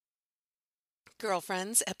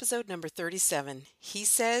Girlfriends, episode number 37. He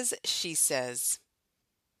says, she says.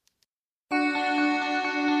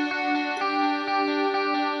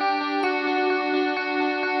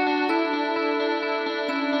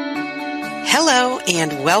 Hello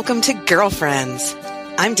and welcome to Girlfriends.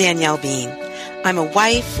 I'm Danielle Bean. I'm a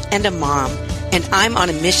wife and a mom, and I'm on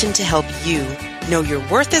a mission to help you know your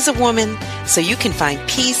worth as a woman so you can find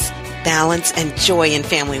peace, balance, and joy in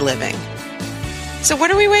family living. So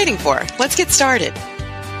what are we waiting for? Let's get started.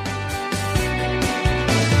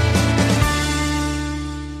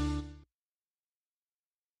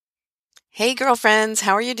 Hey, girlfriends,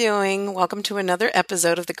 how are you doing? Welcome to another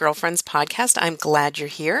episode of the Girlfriends Podcast. I'm glad you're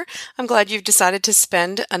here. I'm glad you've decided to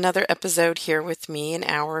spend another episode here with me, an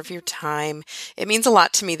hour of your time. It means a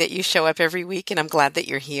lot to me that you show up every week, and I'm glad that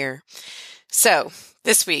you're here. So,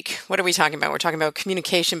 this week, what are we talking about? We're talking about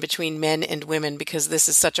communication between men and women because this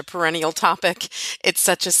is such a perennial topic. It's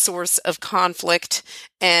such a source of conflict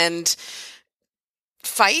and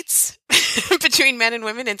fights between men and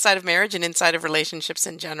women inside of marriage and inside of relationships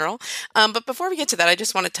in general. But before we get to that, I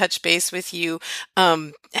just want to touch base with you.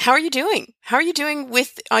 How are you doing? How are you doing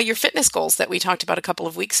with your fitness goals that we talked about a couple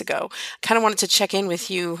of weeks ago? Kind of wanted to check in with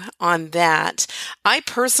you on that. I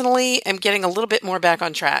personally am getting a little bit more back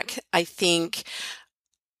on track. I think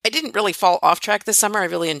I didn't really fall off track this summer. I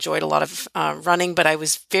really enjoyed a lot of running, but I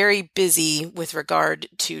was very busy with regard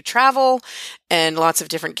to travel and lots of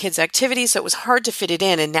different kids' activities, so it was hard to fit it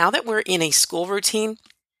in. And now that we're in a school routine,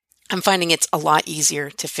 I'm finding it's a lot easier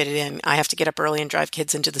to fit it in. I have to get up early and drive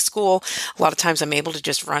kids into the school. A lot of times I'm able to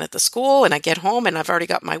just run at the school and I get home and I've already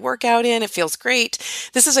got my workout in. It feels great.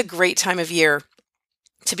 This is a great time of year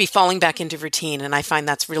to be falling back into routine. And I find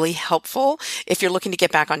that's really helpful if you're looking to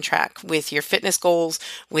get back on track with your fitness goals,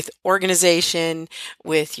 with organization,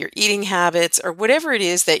 with your eating habits, or whatever it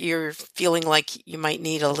is that you're feeling like you might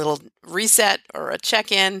need a little reset or a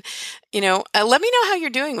check-in. Let me know how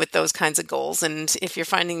you're doing with those kinds of goals. And if you're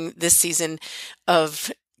finding this season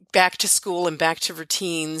of back to school and back to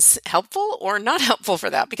routines helpful or not helpful for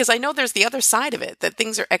that, because I know there's the other side of it, that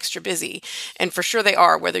things are extra busy. And for sure they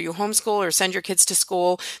are, whether you homeschool or send your kids to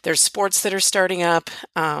school. There's sports that are starting up.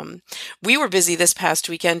 We were busy this past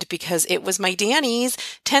weekend because it was my Danny's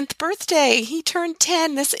 10th birthday. He turned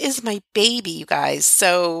 10. This is my baby, you guys.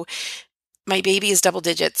 So my baby is double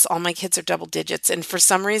digits. All my kids are double digits. And for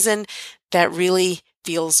some reason, that really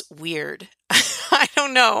feels weird. I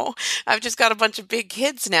don't know. I've just got a bunch of big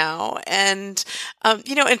kids now. And,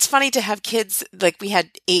 it's funny to have kids. Like we had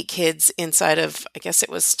 8 kids inside of, I guess it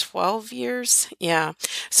was 12 years. Yeah.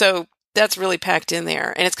 So that's really packed in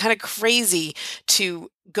there. And it's kind of crazy to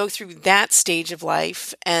go through that stage of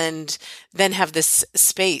life and then have this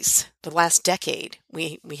space. The last decade,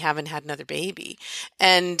 we haven't had another baby.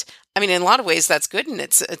 And I mean, in a lot of ways, that's good. And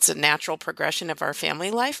it's a natural progression of our family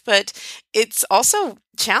life, but it's also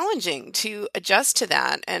challenging to adjust to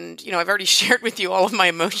that. And, I've already shared with you all of my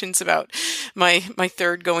emotions about my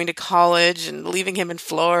third going to college and leaving him in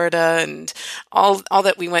Florida and all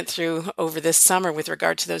that we went through over this summer with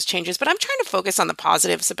regard to those changes. But I'm trying to focus on the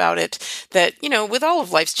positives about it that, with all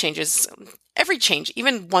of life's changes, every change,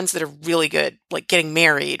 even ones that are really good, like getting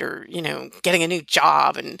married or, getting a new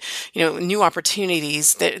job and, new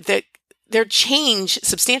opportunities, that their change,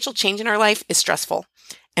 substantial change in our life is stressful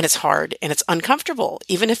and it's hard and it's uncomfortable,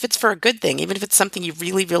 even if it's for a good thing, even if it's something you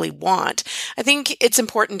really, really want. I think it's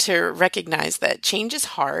important to recognize that change is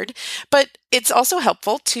hard, but it's also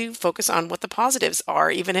helpful to focus on what the positives are,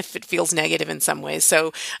 even if it feels negative in some ways.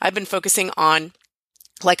 So I've been focusing on,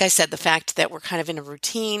 like I said, the fact that we're kind of in a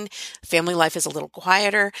routine, family life is a little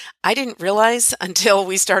quieter. I didn't realize until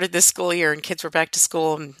we started this school year and kids were back to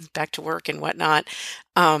school and back to work and whatnot,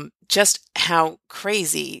 just how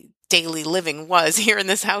crazy daily living was here in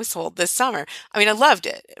this household this summer. I mean, I loved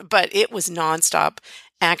it, but it was nonstop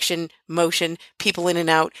action, motion, people in and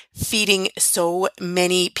out, feeding so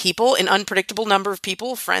many people, an unpredictable number of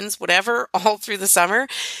people, friends, whatever, all through the summer.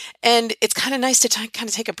 And it's kind of nice to kind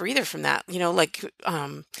of take a breather from that,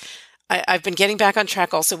 I've been getting back on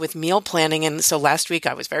track also with meal planning. And so last week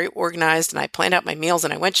I was very organized and I planned out my meals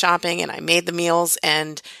and I went shopping and I made the meals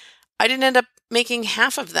and I didn't end up making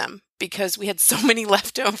half of them because we had so many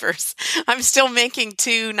leftovers. I'm still making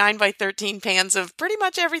 2 9 by 13 pans of pretty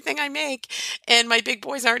much everything I make, and my big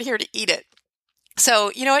boys aren't here to eat it.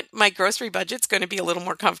 So, you know what? My grocery budget's going to be a little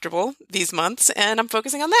more comfortable these months, and I'm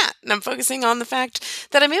focusing on that. And I'm focusing on the fact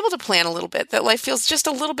that I'm able to plan a little bit, that life feels just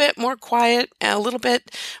a little bit more quiet, and a little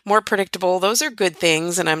bit more predictable. Those are good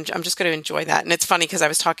things, and I'm just going to enjoy that. And it's funny because I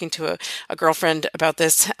was talking to a girlfriend about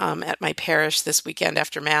this at my parish this weekend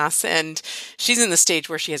after Mass, and she's in the stage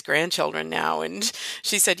where she has grandchildren now. And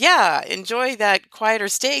she said, yeah, enjoy that quieter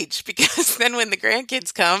stage because then when the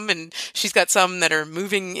grandkids come, and she's got some that are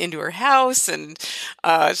moving into her house, and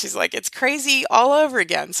she's like, it's crazy all over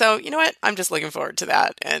again. So you know what? I'm just looking forward to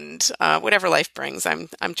that, and whatever life brings, I'm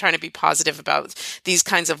trying to be positive about these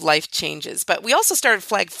kinds of life changes. But we also started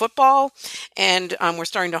flag football, and we're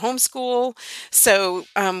starting to homeschool. So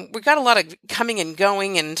we've got a lot of coming and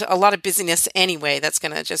going, and a lot of busyness anyway. That's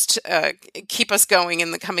going to just keep us going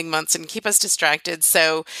in the coming months and keep us distracted.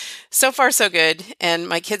 So far so good. And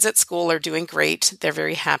my kids at school are doing great. They're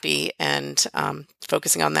very happy, and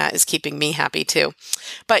focusing on that is keeping me happy too.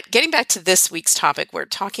 But getting back to this week's topic, we're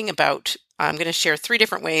talking about, I'm going to share 3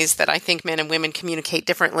 different ways that I think men and women communicate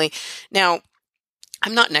differently. Now,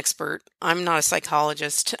 I'm not an expert. I'm not a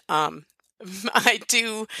psychologist. I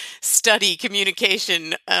do study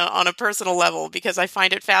communication on a personal level because I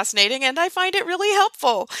find it fascinating and I find it really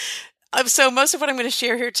helpful. So most of what I'm going to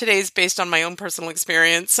share here today is based on my own personal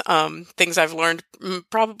experience, things I've learned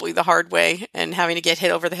probably the hard way and having to get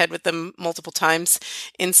hit over the head with them multiple times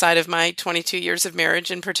inside of my 22 years of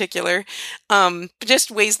marriage in particular.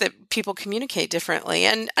 Just ways that people communicate differently.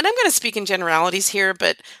 And I'm going to speak in generalities here,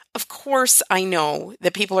 but of course I know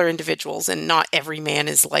that people are individuals and not every man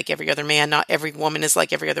is like every other man, not every woman is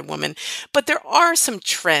like every other woman. But there are some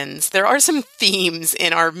trends, there are some themes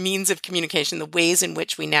in our means of communication, the ways in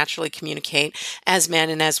which we naturally communicate as men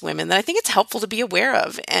and as women that I think it's helpful to be aware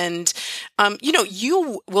of. And,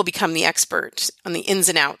 you will become the expert on the ins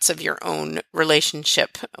and outs of your own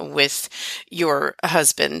relationship with your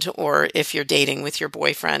husband or if you're dating with your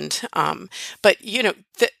boyfriend. But,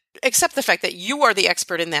 accept the fact that you are the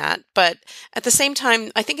expert in that. But at the same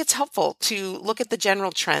time, I think it's helpful to look at the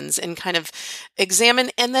general trends and kind of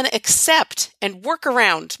examine and then accept and work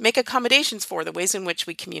around, make accommodations for the ways in which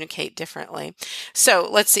we communicate differently. So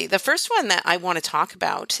let's see. The first one that I want to talk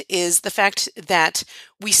about is the fact that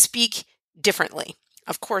we speak differently.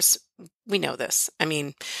 Of course, we know this. I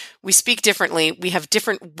mean, we speak differently. We have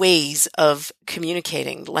different ways of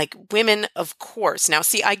communicating, like women, of course. Now,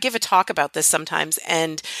 see, I give a talk about this sometimes,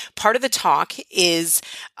 and part of the talk is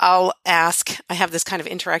I have this kind of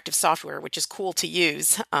interactive software, which is cool to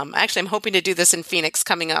use. Actually, I'm hoping to do this in Phoenix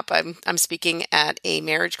coming up. I'm speaking at a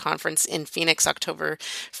marriage conference in Phoenix, October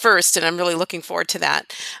 1st, and I'm really looking forward to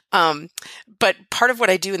that. But part of what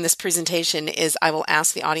I do in this presentation is I will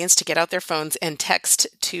ask the audience to get out their phones and text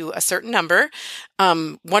to a certain number,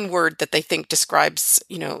 one word that they think describes,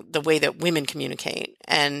 the way that women communicate.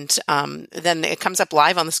 And then it comes up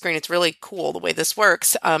live on the screen. It's really cool the way this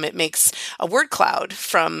works. It makes a word cloud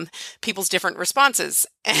from people's different responses.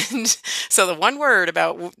 And so the one word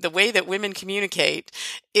about the way that women communicate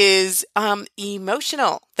is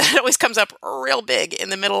emotional. That always comes up real big in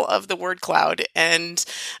the middle of the word cloud. And,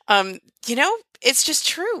 it's just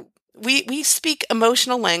true. We speak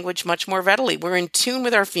emotional language much more readily. We're in tune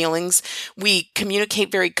with our feelings. We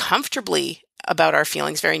communicate very comfortably about our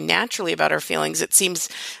feelings, very naturally about our feelings. It seems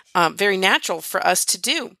very natural for us to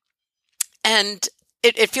do. And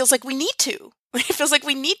it feels like we need to. It feels like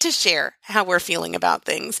we need to share how we're feeling about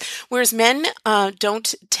things, whereas men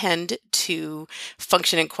don't tend to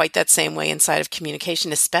function in quite that same way inside of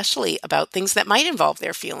communication, especially about things that might involve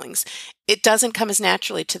their feelings. It doesn't come as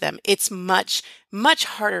naturally to them. It's much, much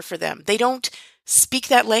harder for them. They don't speak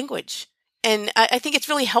that language. And I think it's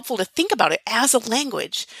really helpful to think about it as a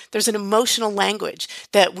language. There's an emotional language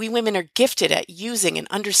that we women are gifted at using and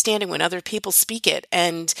understanding when other people speak it.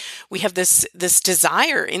 And we have this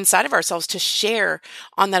desire inside of ourselves to share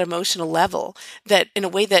on that emotional level that in a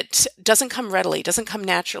way that doesn't come readily, doesn't come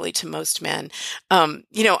naturally to most men.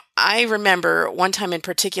 I remember one time in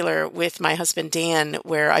particular with my husband, Dan,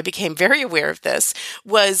 where I became very aware of this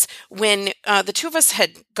was when the two of us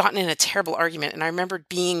had gotten in a terrible argument. And I remember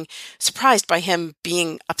being surprised by him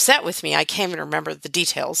being upset with me. I can't even remember the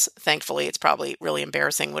details. Thankfully, it's probably really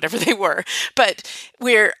embarrassing, whatever they were. But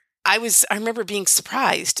I remember being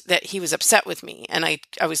surprised that he was upset with me, and I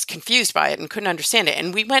was confused by it and couldn't understand it.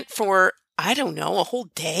 And we went for, I don't know, a whole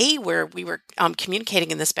day where we were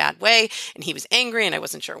communicating in this bad way, and he was angry, and I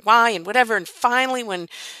wasn't sure why, and whatever. And finally,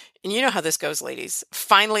 and you know how this goes, ladies.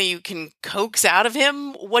 Finally, you can coax out of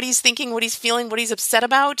him what he's thinking, what he's feeling, what he's upset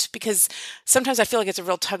about. Because sometimes I feel like it's a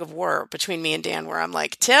real tug of war between me and Dan where I'm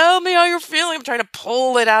like, tell me how you're feeling. I'm trying to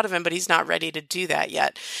pull it out of him, but he's not ready to do that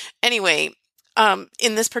yet. Anyway,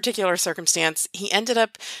 In this particular circumstance, he ended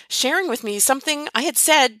up sharing with me something I had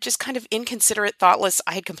said, just kind of inconsiderate, thoughtless.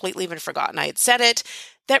 I had completely even forgotten I had said it.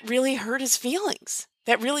 That really hurt his feelings.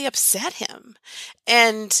 That really upset him.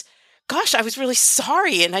 And gosh, I was really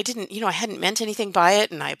sorry. And I didn't, I hadn't meant anything by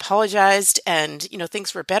it. And I apologized. And,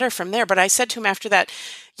 things were better from there. But I said to him after that,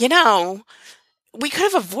 you know, we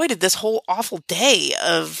could have avoided this whole awful day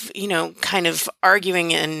of, kind of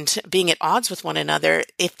arguing and being at odds with one another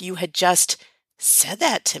if you had just said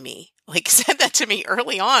that to me. Like said that to me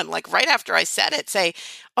early on, like right after I said it, say,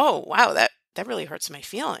 "Oh, wow, that really hurts my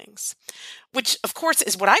feelings." Which of course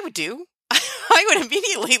is what I would do. I would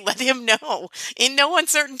immediately let him know in no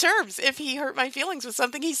uncertain terms if he hurt my feelings with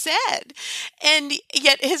something he said. And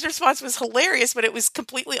yet his response was hilarious, but it was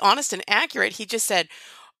completely honest and accurate. He just said,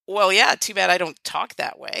 "Well, yeah, too bad I don't talk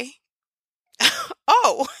that way."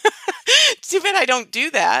 Oh, too bad I don't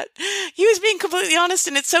do that. He was being completely honest,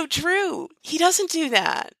 and it's so true. He doesn't do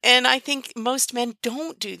that. And I think most men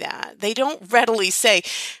don't do that. They don't readily say,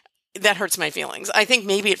 "That hurts my feelings." I think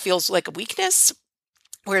maybe it feels like a weakness.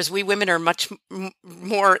 Whereas we women are much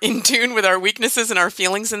more in tune with our weaknesses and our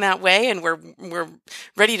feelings in that way, and we're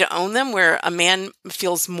ready to own them. Where a man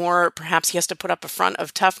feels more, perhaps he has to put up a front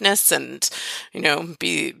of toughness and,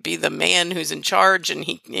 be the man who's in charge, and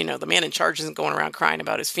the man in charge isn't going around crying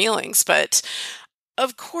about his feelings. But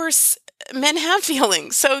of course, men have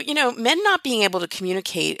feelings. So, men not being able to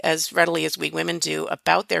communicate as readily as we women do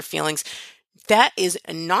about their feelings, that is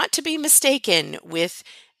not to be mistaken with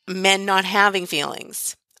men not having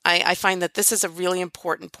feelings. I find that this is a really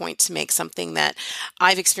important point to make, something that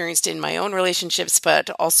I've experienced in my own relationships, but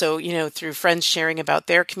also, through friends sharing about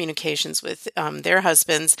their communications with their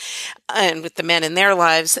husbands and with the men in their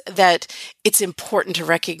lives, that it's important to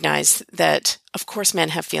recognize that, of course, men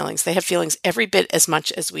have feelings. They have feelings every bit as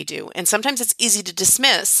much as we do. And sometimes it's easy to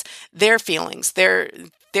dismiss their feelings, their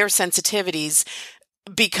sensitivities,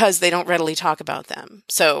 because they don't readily talk about them.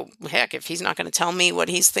 So, heck, if he's not going to tell me what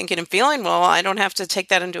he's thinking and feeling, well, I don't have to take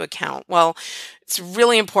that into account. Well, it's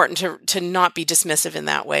really important to not be dismissive in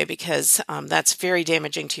that way, because that's very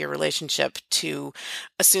damaging to your relationship, to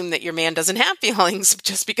assume that your man doesn't have feelings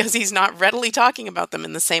just because he's not readily talking about them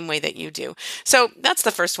in the same way that you do. So that's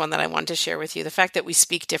the first one that I wanted to share with you, the fact that we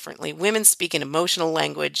speak differently. Women speak in emotional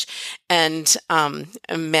language, and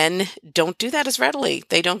men don't do that as readily.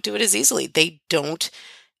 They don't do it as easily. They don't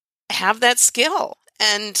have that skill.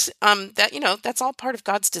 And that's all part of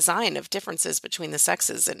God's design of differences between the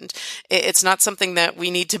sexes. And it's not something that we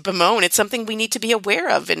need to bemoan. It's something we need to be aware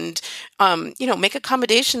of and, make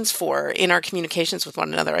accommodations for in our communications with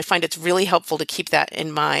one another. I find it's really helpful to keep that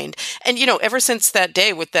in mind. And, ever since that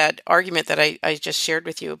day with that argument that I just shared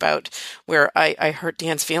with you about where I hurt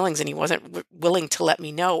Dan's feelings and he wasn't willing to let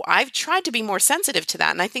me know, I've tried to be more sensitive to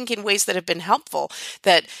that. And I think in ways that have been helpful,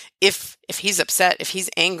 that if he's upset, if he's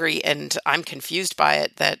angry and I'm confused by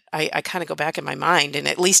it, that I kind of go back in my mind and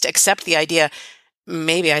at least accept the idea,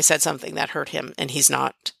 maybe I said something that hurt him and he's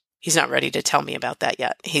not ready to tell me about that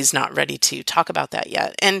yet. He's not ready to talk about that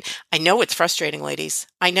yet. And I know it's frustrating, ladies.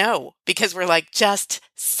 I know, because we're like, just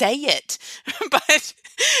say it. But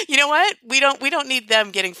you know what? We don't need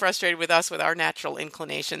them getting frustrated with us with our natural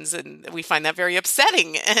inclinations, and we find that very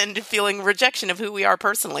upsetting and feeling rejection of who we are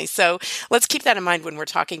personally. So let's keep that in mind when we're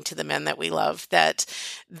talking to the men that we love, that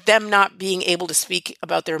them not being able to speak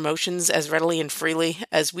about their emotions as readily and freely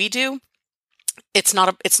as we do, it's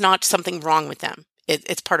not something wrong with them.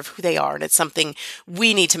 It's part of who they are, and it's something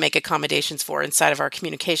we need to make accommodations for inside of our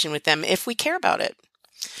communication with them if we care about it.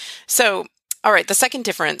 So, all right, the second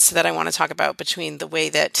difference that I want to talk about between the way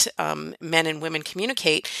that men and women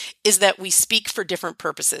communicate is that we speak for different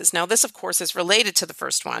purposes. Now, this, of course, is related to the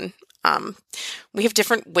first one. We have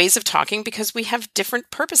different ways of talking because we have different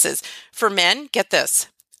purposes. For men, get this,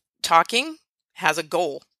 talking has a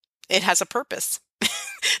goal. It has a purpose.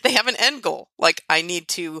 They have an end goal. Like, I need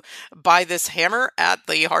to buy this hammer at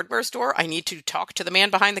the hardware store. I need to talk to the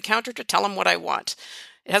man behind the counter to tell him what I want.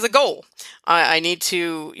 It has a goal. I need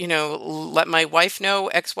to, let my wife know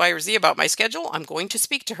X, Y, or Z about my schedule. I'm going to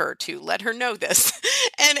speak to her to let her know this.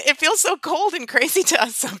 And it feels so cold and crazy to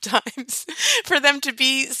us sometimes for them to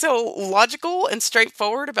be so logical and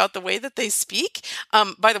straightforward about the way that they speak.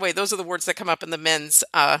 By the way, those are the words that come up in the men's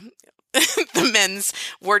the men's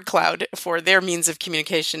word cloud for their means of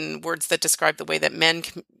communication. Words that describe the way that men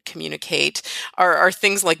communicate are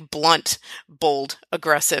things like blunt, bold,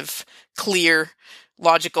 aggressive, clear,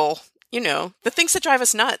 logical, the things that drive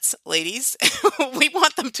us nuts, ladies. We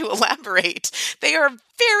want them to elaborate. They are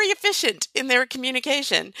very efficient in their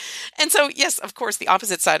communication. And so, yes, of course, the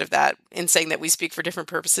opposite side of that, in saying that we speak for different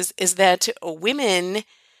purposes, is that women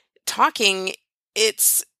talking,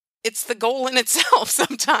 it's the goal in itself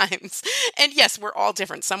sometimes. And yes, we're all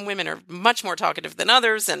different. Some women are much more talkative than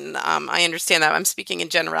others, and I understand that. I'm speaking in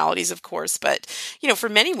generalities, of course, but for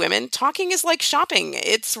many women, talking is like shopping.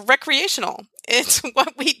 It's recreational. It's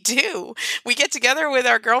what we do. We get together with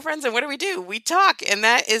our girlfriends, and what do? We talk, and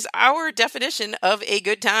that is our definition of a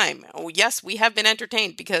good time. Oh, yes, we have been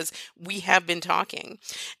entertained because we have been talking.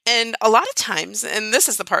 And a lot of times, and this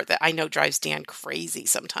is the part that I know drives Dan crazy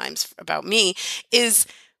sometimes about me, is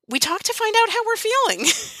we talk to find out how we're feeling.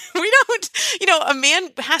 We don't, a man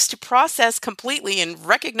has to process completely and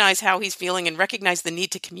recognize how he's feeling and recognize the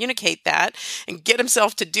need to communicate that and get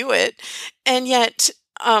himself to do it. And yet,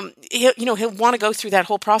 he'll want to go through that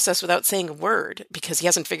whole process without saying a word because he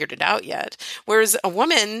hasn't figured it out yet. Whereas a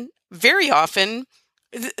woman, very often,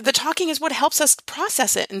 the talking is what helps us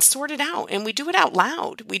process it and sort it out. And we do it out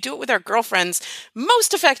loud. We do it with our girlfriends.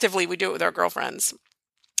 Most effectively, we do it with our girlfriends.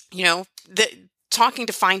 Talking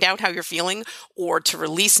to find out how you're feeling or to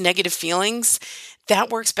release negative feelings, that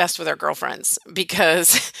works best with our girlfriends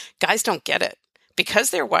because guys don't get it. Because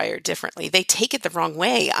they're wired differently, they take it the wrong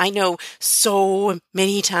way. I know so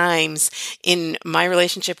many times in my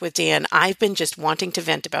relationship with Dan, I've been just wanting to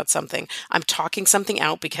vent about something. I'm talking something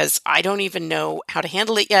out because I don't even know how to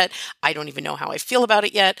handle it yet. I don't even know how I feel about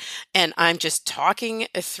it yet. And I'm just talking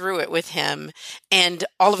through it with him. And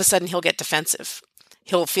all of a sudden he'll get defensive.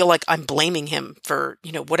 He'll feel like I'm blaming him for,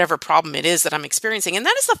 whatever problem it is that I'm experiencing. And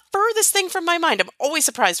that is the furthest thing from my mind. I'm always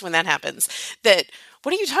surprised when that happens.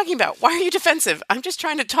 What are you talking about? Why are you defensive? I'm just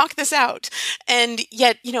trying to talk this out. And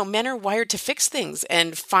yet, men are wired to fix things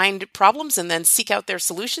and find problems and then seek out their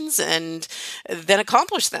solutions and then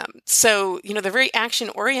accomplish them. So, they're very action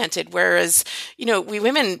oriented. Whereas, we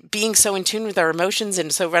women being so in tune with our emotions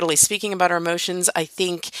and so readily speaking about our emotions, I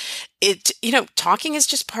think talking is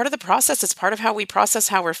just part of the process. It's part of how we process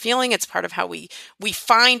how we're feeling. It's part of how we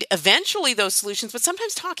find eventually those solutions. But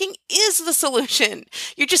sometimes talking is the solution.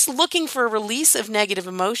 You're just looking for a release of negative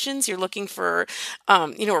emotions. You're looking for, a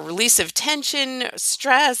release of tension,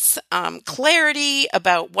 stress, clarity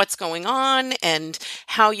about what's going on and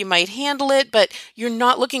how you might handle it. But you're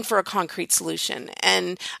not looking for a concrete solution.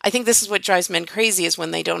 And I think this is what drives men crazy is when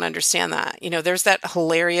they don't understand that. There's that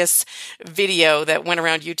hilarious video that went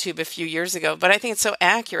around YouTube a few years ago, but I think it's so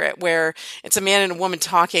accurate where it's a man and a woman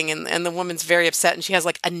talking and the woman's very upset and she has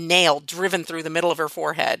like a nail driven through the middle of her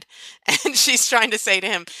forehead. And she's trying to say to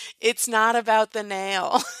him, it's not about the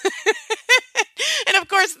nail. And of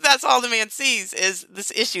course, that's all the man sees is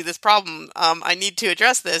this issue, this problem. I need to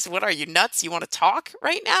address this. What are you, nuts? You want to talk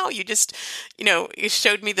right now? You just, you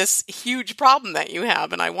showed me this huge problem that you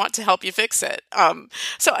have and I want to help you fix it.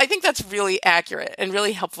 So I think that's really accurate and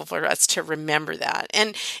really helpful for us to remember that.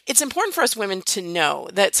 And it's important for us women to know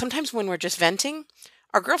that sometimes when we're just venting,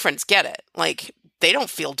 our girlfriends get it. Like, they don't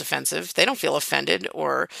feel defensive. They don't feel offended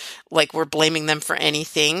or like we're blaming them for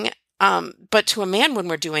anything. But to a man, when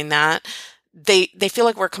we're doing that, they feel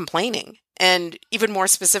like we're complaining. And even more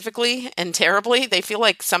specifically and terribly, they feel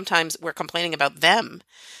like sometimes we're complaining about them.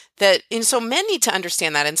 So men need to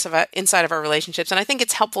understand that inside of our relationships. And I think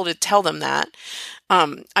it's helpful to tell them that.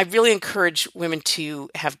 I really encourage women to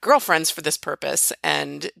have girlfriends for this purpose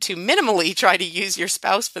and to minimally try to use your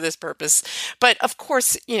spouse for this purpose. But of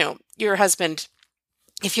course, your husband,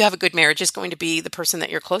 if you have a good marriage, is going to be the person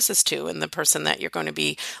that you're closest to and the person that you're going to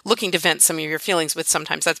be looking to vent some of your feelings with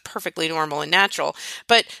sometimes. That's perfectly normal and natural.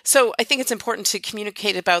 But so I think it's important to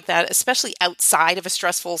communicate about that, especially outside of a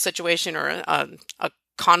stressful situation or a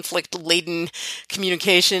conflict-laden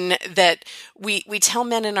communication, that we tell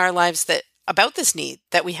men in our lives that about this need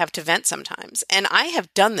that we have to vent sometimes. And I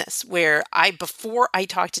have done this where before I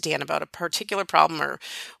talk to Dan about a particular problem or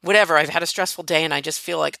whatever, I've had a stressful day and I just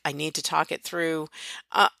feel like I need to talk it through.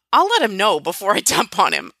 I'll let him know before I dump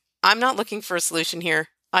on him. I'm not looking for a solution here.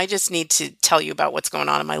 I just need to tell you about what's going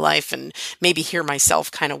on in my life and maybe hear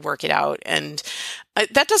myself kind of work it out. And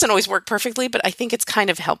that doesn't always work perfectly, but I think it's kind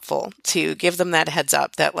of helpful to give them that heads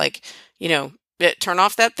up that turn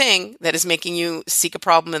off that thing that is making you seek a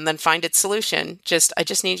problem and then find its solution. I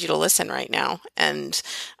just need you to listen right now. And,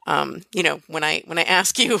 when I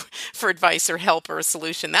ask you for advice or help or a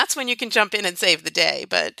solution, that's when you can jump in and save the day.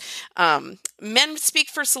 But, men speak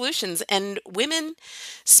for solutions and women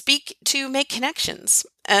speak to make connections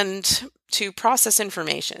and to process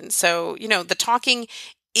information. So, the talking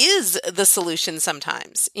is the solution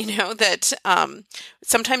sometimes, that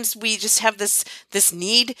sometimes we just have this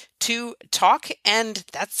need to talk, and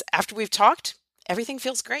that's after we've talked, everything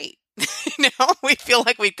feels great. We feel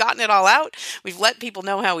like we've gotten it all out. We've let people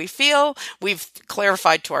know how we feel. We've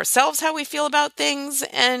clarified to ourselves how we feel about things,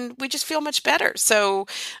 and we just feel much better. So,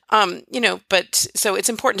 but so it's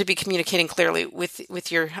important to be communicating clearly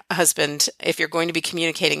with your husband if you're going to be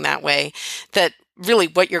communicating that way. That really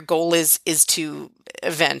what your goal is to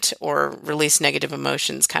vent or release negative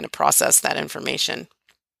emotions, kind of process that information.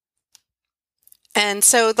 And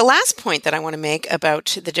so the last point that I want to make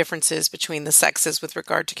about the differences between the sexes with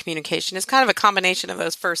regard to communication is kind of a combination of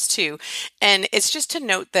those first two. And it's just to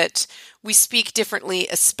note that we speak differently,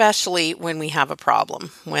 especially when we have a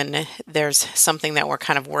problem, when there's something that we're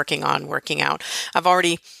kind of working on, working out. I've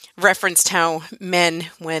already referenced how men,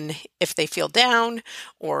 if they feel down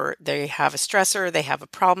or they have a stressor, they have a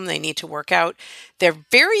problem they need to work out, they're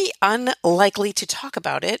very unlikely to talk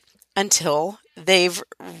about it until they've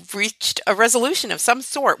reached a resolution of some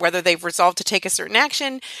sort, whether they've resolved to take a certain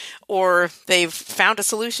action or they've found a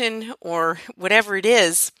solution or whatever it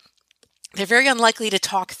is. They're very unlikely to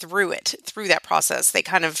talk through that process. They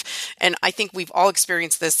kind of, and I think we've all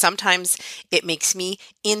experienced this. Sometimes it makes me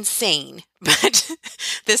insane. But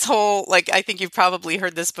this whole, I think you've probably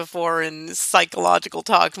heard this before in psychological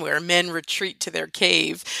talk where men retreat to their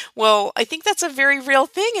cave. Well, I think that's a very real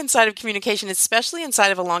thing inside of communication, especially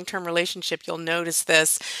inside of a long-term relationship. You'll notice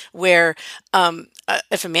this where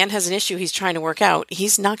if a man has an issue he's trying to work out,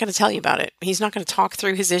 he's not going to tell you about it. He's not going to talk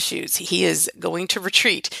through his issues. He is going to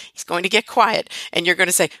retreat. He's going to get quiet. And you're going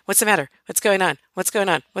to say, "What's the matter? What's going on? What's going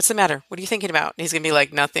on? What's the matter? What are you thinking about?" And he's going to be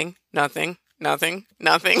like, "Nothing, nothing, nothing,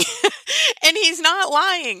 nothing." And he's not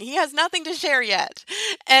lying. He has nothing to share yet.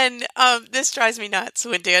 And this drives me nuts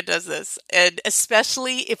when Dan does this. And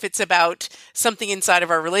especially if it's about something inside of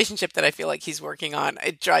our relationship that I feel like he's working on,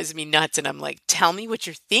 it drives me nuts. And I'm like, "Tell me what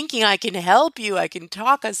you're thinking. I can help you. I can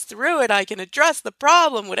talk us through it. I can address the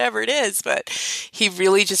problem, whatever it is." But he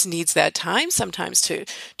really just needs that time sometimes to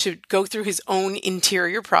go through his own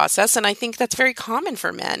interior process. And I think that's very common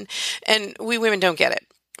for men. And we women don't get it.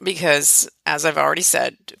 Because, as I've already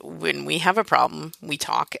said, when we have a problem, we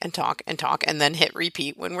talk and talk and talk and then hit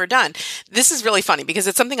repeat when we're done. This is really funny because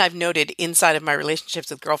it's something I've noted inside of my relationships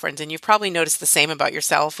with girlfriends, and you've probably noticed the same about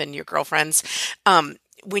yourself and your girlfriends.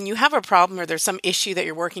 When you have a problem or there's some issue that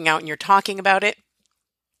you're working out and you're talking about it,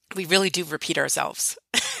 we really do repeat ourselves.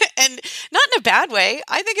 And not in a bad way.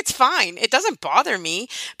 I think it's fine. It doesn't bother me.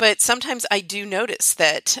 But sometimes I do notice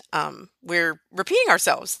that we're repeating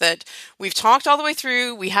ourselves, that we've talked all the way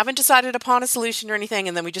through. We haven't decided upon a solution or anything.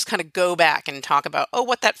 And then we just kind of go back and talk about,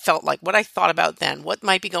 what that felt like, what I thought about then, what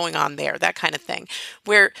might be going on there, that kind of thing,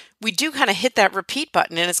 where we do kind of hit that repeat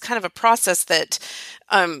button. And it's kind of a process that,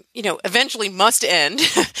 eventually must end.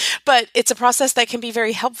 But it's a process that can be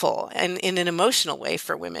very helpful and in an emotional way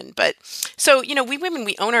for women. But so, we women,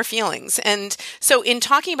 we own our feelings. And so in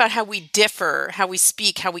talking about how we differ, how we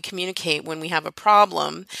speak, how we communicate when we have a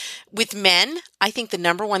problem with men, I think the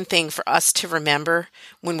number one thing for us to remember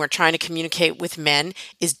when we're trying to communicate with men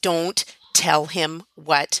is don't tell him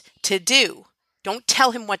what to do. Don't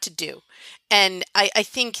tell him what to do. And I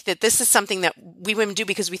think that this is something that we women do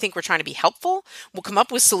because we think we're trying to be helpful. We'll come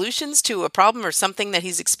up with solutions to a problem or something that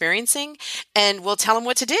he's experiencing, and we'll tell him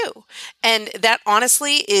what to do. And that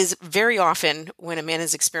honestly is very often when a man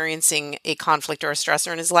is experiencing a conflict or a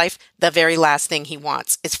stressor in his life, the very last thing he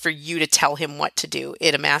wants is for you to tell him what to do.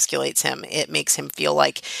 It emasculates him. It makes him feel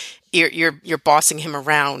like you're bossing him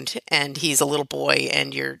around and he's a little boy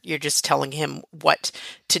and you're just telling him what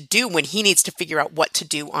to do when he needs to figure out what to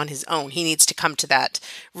do on his own. He needs to come to that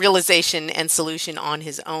realization and solution on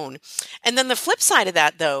his own. And then the flip side of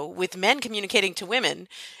that, though, with men communicating to women,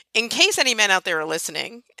 in case any men out there are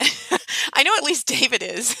listening, I know at least David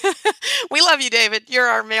is. We love you, David. You're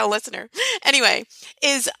our male listener. Anyway,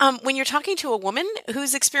 is when you're talking to a woman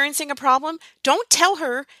who's experiencing a problem, don't tell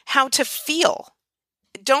her how to feel.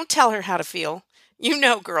 Don't tell her how to feel.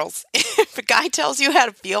 Girls, if a guy tells you how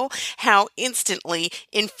to feel, how instantly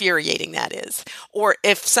infuriating that is. Or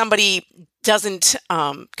if somebody doesn't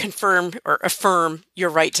confirm or affirm your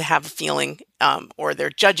right to have a feeling, or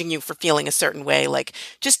they're judging you for feeling a certain way,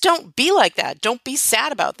 just don't be like that. Don't be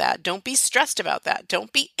sad about that. Don't be stressed about that.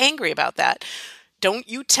 Don't be angry about that. Don't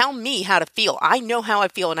you tell me how to feel. I know how I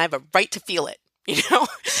feel and I have a right to feel it,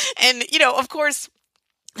 And, of course,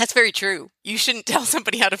 that's very true. you shouldn't tell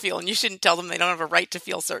somebody how to feel, and you shouldn't tell them they don't have a right to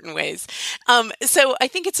feel certain ways. So I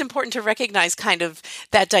think it's important to recognize kind of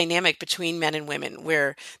that dynamic between men and women,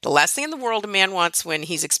 where the last thing in the world a man wants when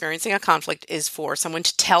he's experiencing a conflict is for someone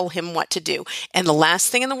to tell him what to do. And the last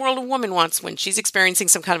thing in the world a woman wants when she's experiencing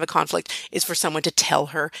some kind of a conflict is for someone to tell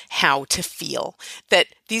her how to feel. That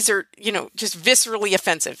these are, just viscerally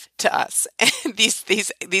offensive to us,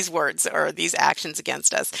 these words or these actions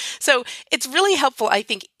against us. So it's really helpful, I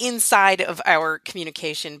think, inside of our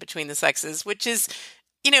communication between the sexes, which is,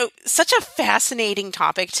 such a fascinating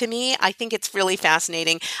topic to me. I think it's really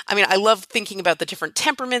fascinating. I mean, I love thinking about the different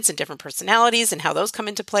temperaments and different personalities and how those come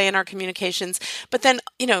into play in our communications. But then,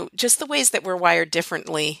 just the ways that we're wired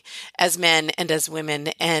differently as men and as women.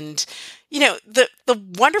 And, the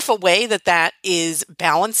wonderful way that is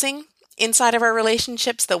balancing inside of our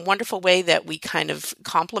relationships, the wonderful way that we kind of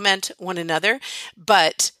complement one another.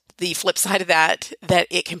 But the flip side of that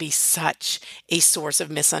it can be such a source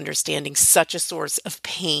of misunderstanding, such a source of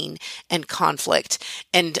pain and conflict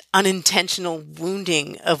and unintentional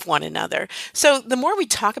wounding of one another. So the more we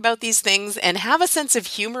talk about these things and have a sense of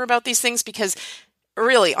humor about these things, because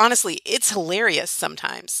really, honestly, it's hilarious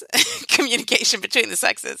sometimes, communication between the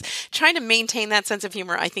sexes. Trying to maintain that sense of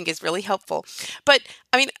humor, I think, is really helpful. But,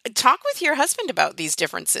 I mean, talk with your husband about these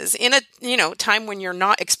differences. In a, time when you're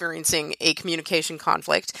not experiencing a communication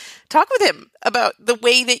conflict, talk with him about the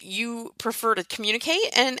way that you prefer to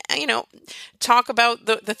communicate and, talk about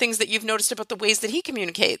the things that you've noticed about the ways that he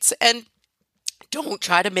communicates. And don't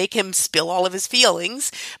try to make him spill all of his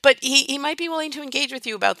feelings, but he might be willing to engage with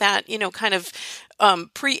you about that, kind of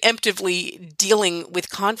preemptively dealing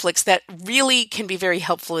with conflicts that really can be very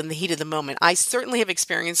helpful in the heat of the moment. I certainly have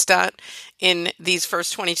experienced that in these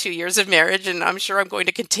first 22 years of marriage, and I'm sure I'm going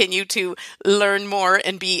to continue to learn more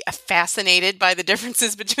and be fascinated by the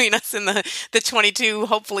differences between us in the 22,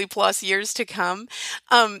 hopefully plus years to come.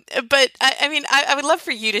 But I would love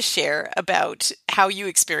for you to share about how you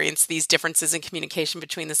experience these differences in communication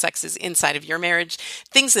between the sexes inside of your marriage,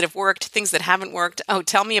 things that have worked, things that haven't worked. Oh,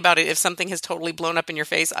 tell me about it. If something has totally blown up in your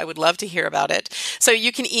face, I would love to hear about it. So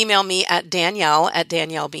you can email me at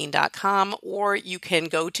danielle@daniellebean.com, or you can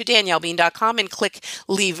go to daniellebean.com and click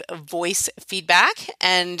leave voice feedback,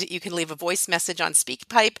 and you can leave a voice message on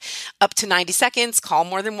SpeakPipe up to 90 seconds. Call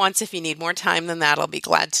more than once if you need more time than that. I'll be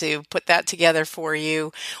glad to put that together for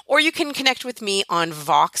you. Or you can connect with me on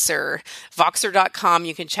Voxer, Voxer.com.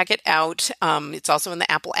 You can check it out. It's also in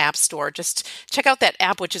the Apple App Store. Just check out that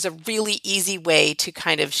app, which is a really easy way to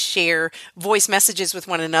kind of share voice messages with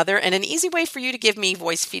one another, and an easy way for you to give me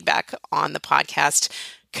voice feedback on the podcast.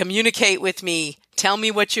 Communicate with me. Tell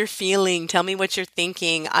me what you're feeling. Tell me what you're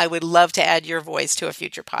thinking. I would love to add your voice to a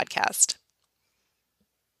future podcast.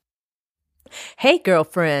 Hey,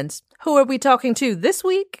 girlfriends. Who are we talking to this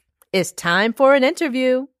week? It's time for an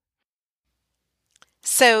interview.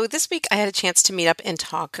 So this week I had a chance to meet up and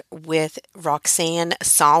talk with Roxanne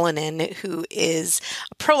Solonen, who is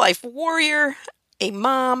a pro-life warrior, a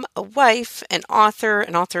mom, a wife, an author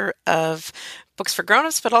of books for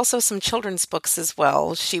grown-ups, but also some children's books as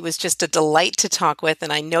well. She was just a delight to talk with,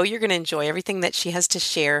 and I know you're going to enjoy everything that she has to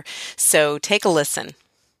share. So take a listen.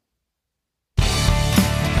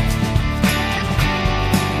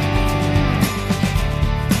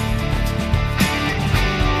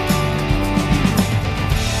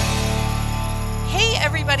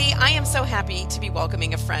 Everybody, I am so happy to be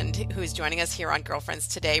welcoming a friend who is joining us here on Girlfriends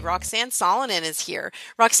today. Roxanne Solonen is here.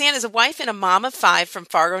 Roxanne is a wife and a mom of 5 from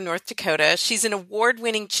Fargo, North Dakota. She's an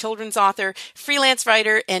award-winning children's author, freelance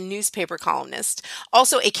writer, and newspaper columnist.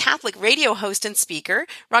 Also a Catholic radio host and speaker,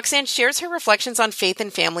 Roxanne shares her reflections on faith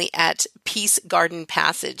and family at Peace Garden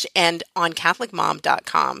Passage and on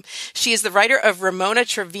CatholicMom.com. She is the writer of Ramona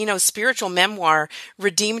Trevino's spiritual memoir,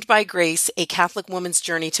 Redeemed by Grace, A Catholic Woman's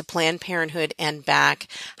Journey to Planned Parenthood and Back.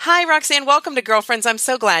 Hi, Roxanne. Welcome to Girlfriends. I'm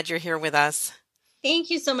so glad you're here with us. Thank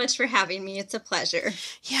you so much for having me. It's a pleasure.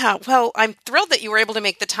 Yeah, well, I'm thrilled that you were able to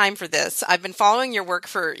make the time for this. I've been following your work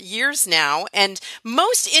for years now, and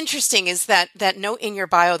most interesting is that note in your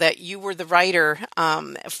bio that you were the writer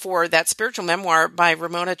for that spiritual memoir by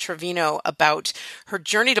Ramona Trevino about her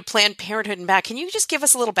journey to Planned Parenthood and back. Can you just give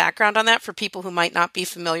us a little background on that for people who might not be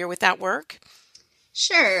familiar with that work?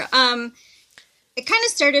 Sure. It kind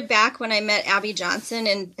of started back when I met Abby Johnson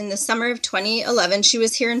in the summer of 2011. She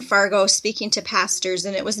was here in Fargo speaking to pastors,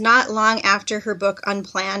 and it was not long after her book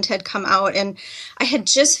Unplanned had come out. And I had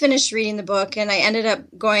just finished reading the book, and I ended up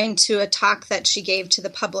going to a talk that she gave to the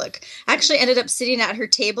public. I actually ended up sitting at her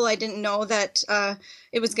table. I didn't know that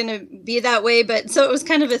it was going to be that way, but so it was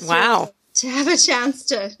kind of a thrill to have a chance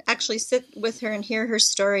to actually sit with her and hear her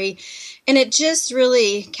story. And it just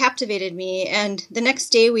really captivated me. And the next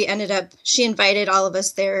day she invited all of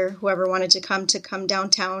us there, whoever wanted to come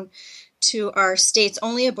downtown to our state's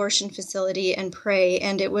only abortion facility and pray.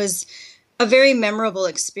 And it was a very memorable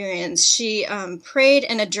experience. She prayed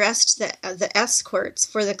and addressed the escorts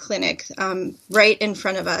for the clinic right in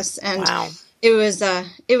front of us. And wow.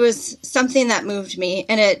 It was something that moved me,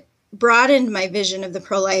 and it broadened my vision of the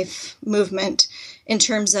pro-life movement in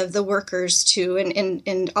terms of the workers too,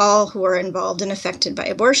 and all who are involved and affected by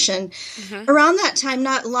abortion. Mm-hmm. Around that time,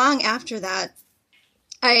 not long after that,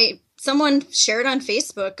 someone shared on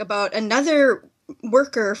Facebook about another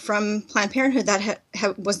worker from Planned Parenthood that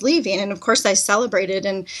was leaving, and of course I celebrated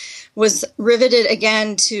and was riveted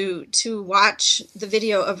again to watch the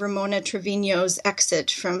video of Ramona Trevino's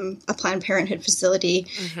exit from a Planned Parenthood facility.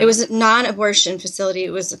 Mm-hmm. It was a non-abortion facility. It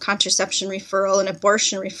was a contraception referral, an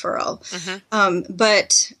abortion referral. Mm-hmm.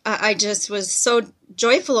 But I just was so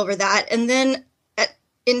joyful over that. And then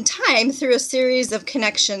in time, through a series of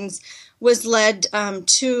connections, was led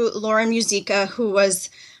to Lauren Musica, who was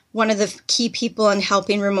one of the key people in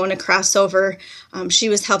helping Ramona cross over. She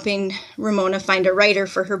was helping Ramona find a writer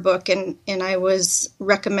for her book, and I was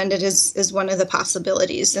recommended as one of the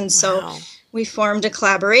possibilities. And so we formed a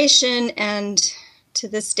collaboration, and to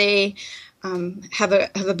this day have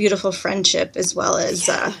a beautiful friendship, as well as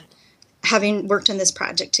having worked on this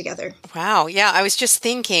project together. Wow. Yeah. I was just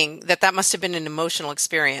thinking that must have been an emotional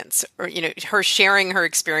experience, or, her sharing her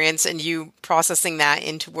experience and you processing that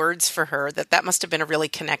into words for her, that must have been a really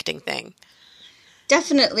connecting thing.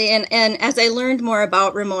 Definitely. And as I learned more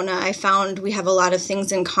about Ramona, I found we have a lot of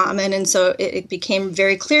things in common. And so it became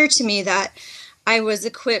very clear to me that I was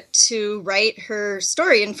equipped to write her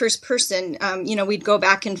story in first person. We'd go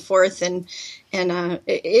back and forth, and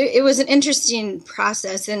it was an interesting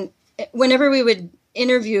process. And whenever I would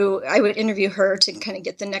interview her to kind of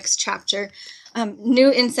get the next chapter.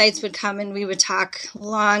 New insights would come, and we would talk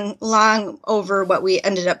long over what we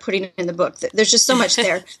ended up putting in the book. There's just so much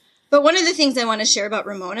there. But one of the things I want to share about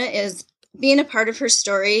Ramona is being a part of her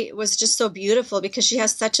story was just so beautiful, because she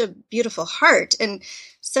has such a beautiful heart and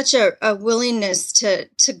such a willingness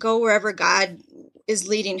to go wherever God is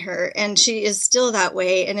leading her. And she is still that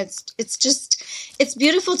way. And it's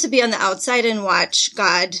beautiful to be on the outside and watch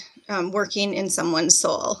God working in someone's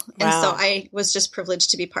soul. And wow. So I was just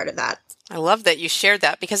privileged to be part of that. I love that you shared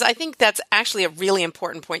that, because I think that's actually a really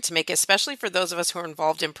important point to make, especially for those of us who are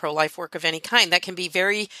involved in pro-life work of any kind. That can be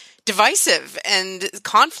very divisive and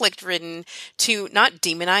conflict-ridden, to not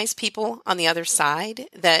demonize people on the other side.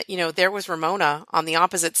 That, there was Ramona on the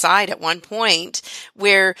opposite side at one point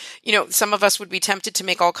where, some of us would be tempted to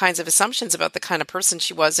make all kinds of assumptions about the kind of person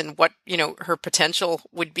she was and what, her potential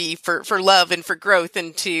would be for love and for growth,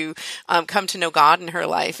 and to come to know God in her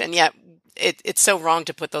life. And yet, it's so wrong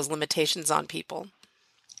to put those limitations on people.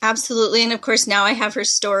 Absolutely. And of course, now I have her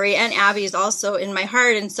story, and Abby's also in my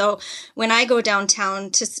heart. And so when I go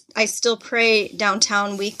downtown, I still pray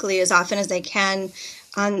downtown weekly as often as I can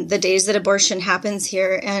on the days that abortion happens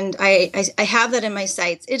here. And I have that in my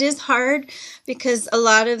sights. It is hard, because a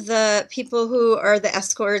lot of the people who are the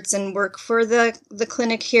escorts and work for the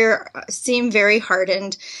clinic here seem very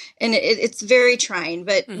hardened, and it's very trying,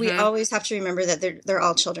 but mm-hmm. we always have to remember that they're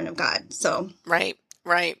all children of God. So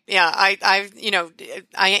Right. Yeah. I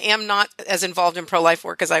am not as involved in pro-life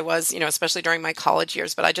work as I was, especially during my college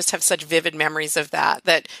years, but I just have such vivid memories of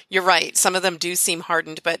that you're right. Some of them do seem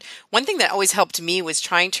hardened, but one thing that always helped me was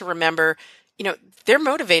trying to remember, they're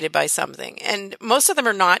motivated by something, and most of them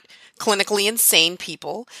are not clinically insane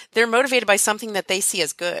people. They're motivated by something that they see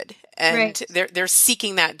as good, and right. they're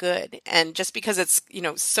seeking that good. And just because it's,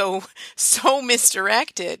 so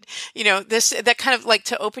misdirected, that kind of like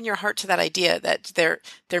to open your heart to that idea that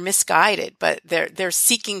they're misguided, but they're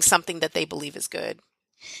seeking something that they believe is good.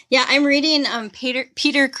 Yeah, I'm reading Peter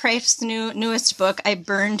Kreeft's newest book, I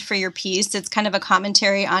Burned for Your Peace. It's kind of a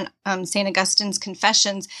commentary on St. Augustine's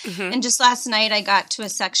Confessions. Mm-hmm. And just last night, I got to a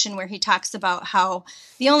section where he talks about how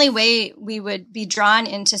the only way we would be drawn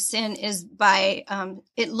into sin is by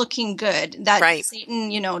it looking good, that right.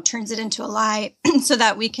 Satan, turns it into a lie so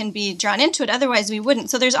that we can be drawn into it. Otherwise, we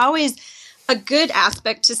wouldn't. So there's always a good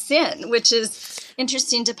aspect to sin, which is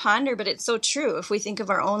interesting to ponder, but it's so true if we think of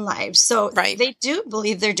our own lives. So right. They do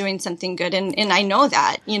believe they're doing something good. And I know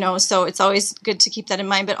that, so it's always good to keep that in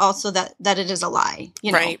mind, but also that it is a lie.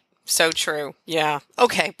 Right. So true. Yeah.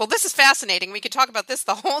 Okay. Well, this is fascinating. We could talk about this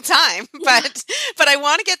the whole time, but I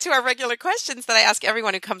want to get to our regular questions that I ask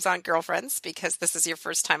everyone who comes on Girlfriends, because this is your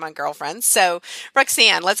first time on Girlfriends. So,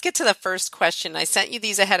 Roxanne, let's get to the first question. I sent you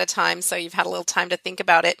these ahead of time, so you've had a little time to think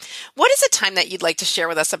about it. What is a time that you'd like to share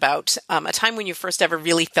with us about, a time when you first ever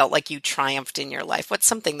really felt like you triumphed in your life? What's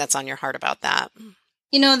something that's on your heart about that?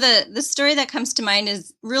 You know, the story that comes to mind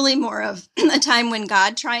is really more of a time when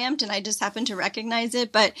God triumphed, and I just happened to recognize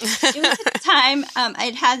it. But it was a time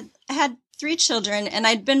I had 3 children, and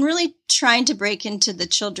I'd been really trying to break into the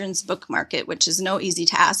children's book market, which is no easy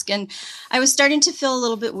task. And I was starting to feel a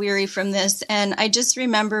little bit weary from this. And I just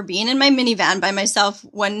remember being in my minivan by myself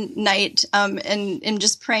one night and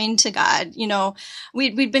just praying to God. You know,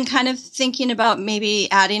 we'd been kind of thinking about maybe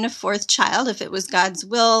adding a 4th child if it was God's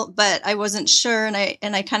will, but I wasn't sure. And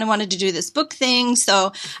I kind of wanted to do this book thing.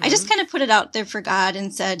 So I just kind of put it out there for God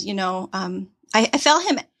and said, you know, I felt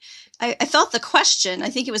him. I felt the question. I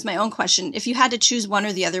think it was my own question. If you had to choose one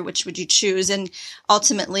or the other, which would you choose? And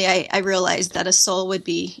ultimately, I realized that a soul would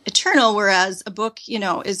be eternal, whereas a book, you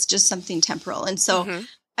know, is just something temporal. And so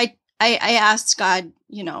I asked God,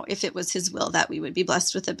 you know, if it was his will that we would be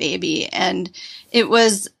blessed with a baby. And it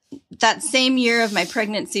was that same year of my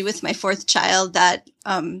pregnancy with my 4th child that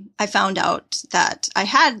I found out that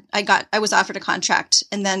I was offered a contract,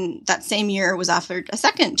 and then that same year was offered a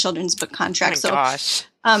second children's book contract. Oh my gosh.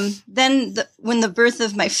 Then when the birth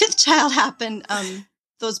of my 5th child happened,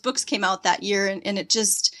 those books came out that year, and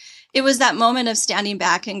it was that moment of standing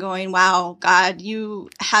back and going, wow, God,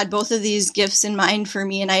 you had both of these gifts in mind for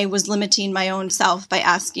me, and I was limiting my own self by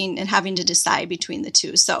asking and having to decide between the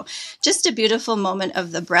two. So just a beautiful moment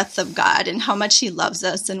of the breadth of God and how much he loves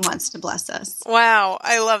us and wants to bless us. Wow.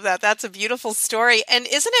 I love that. That's a beautiful story. And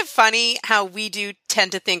isn't it funny how we do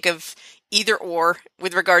tend to think of either or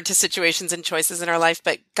with regard to situations and choices in our life,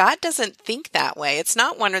 but God doesn't think that way. It's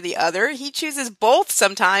not one or the other. He chooses both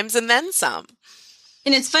sometimes and then some.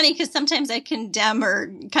 And it's funny because sometimes I condemn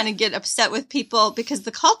or kind of get upset with people because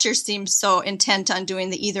the culture seems so intent on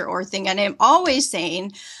doing the either or thing. And I'm always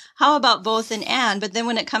saying, how about both and? But then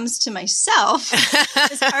when it comes to myself,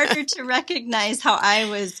 it's harder to recognize how I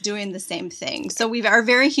was doing the same thing. So we are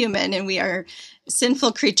very human, and we are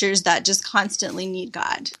sinful creatures that just constantly need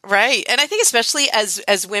God. Right. And I think especially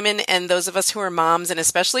as women and those of us who are moms, and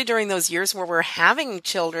especially during those years where we're having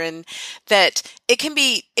children, that it can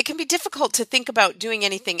be difficult to think about doing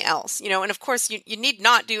anything else, you know, and of course you need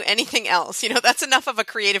not do anything else. You know, that's enough of a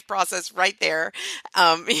creative process right there.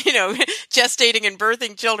 You know, gestating and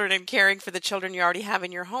birthing children and caring for the children you already have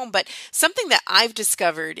in your home. But something that I've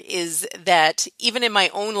discovered is that even in my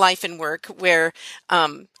own life and work where,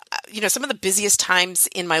 you know, some of the busiest times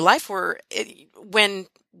in my life were when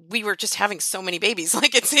we were just having so many babies.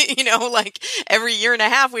 Like it's, you know, like every year and a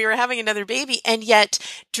half we were having another baby. And yet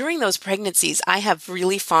during those pregnancies, I have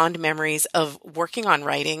really fond memories of working on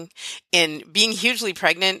writing and being hugely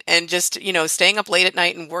pregnant and just, you know, staying up late at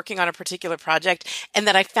night and working on a particular project. And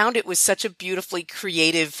that I found it was such a beautifully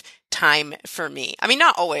creative time for me. I mean,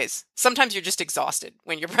 not always. Sometimes you're just exhausted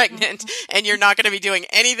when you're pregnant and you're not going to be doing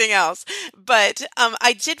anything else. But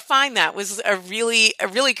I did find that was a really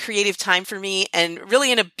creative time for me, and really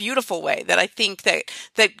in a beautiful way that I think that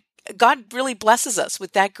God really blesses us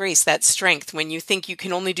with that grace, that strength. When you think you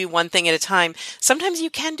can only do one thing at a time, sometimes you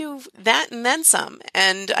can do that and then some.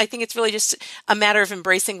 And I think it's really just a matter of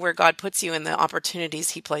embracing where God puts you and the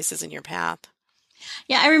opportunities he places in your path.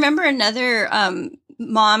 Yeah, I remember another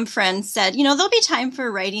mom friend said, you know, there'll be time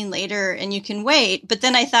for writing later and you can wait. But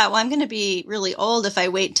then I thought, well, I'm going to be really old if I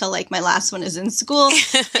wait till like my last one is in school.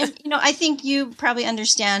 And, you know, I think you probably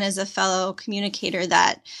understand as a fellow communicator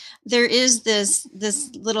that there is this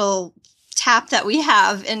little tap that we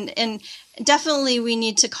have, and definitely we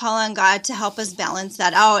need to call on God to help us balance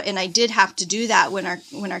that out. And I did have to do that when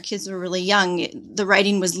our kids were really young. The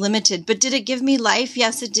writing was limited, but did it give me life?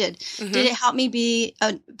 Yes, it did. Mm-hmm. Did it help me be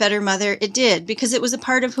a better mother? It did, because it was a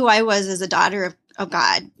part of who I was as a daughter of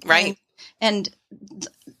God. Right. And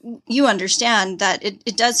you understand that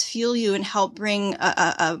it does fuel you and help bring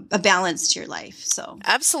a balance to your life. So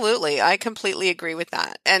absolutely. I completely agree with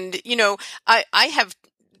that. And, you know, I have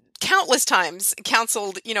countless times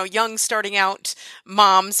counseled, you know, young starting out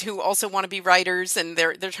moms who also want to be writers, and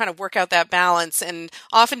they're trying to work out that balance. And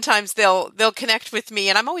oftentimes they'll connect with me,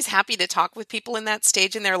 and I'm always happy to talk with people in that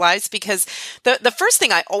stage in their lives, because the first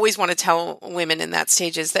thing I always want to tell women in that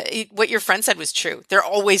stage is that what your friend said was true. There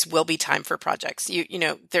always will be time for projects. You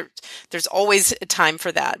know, there's always time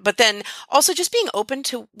for that. But then also just being open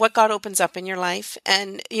to what God opens up in your life.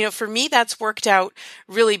 And, you know, for me, that's worked out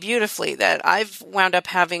really beautifully, that I've wound up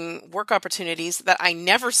having amazing work opportunities that I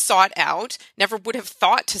never sought out, never would have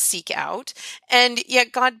thought to seek out. And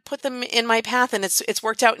yet God put them in my path, and it's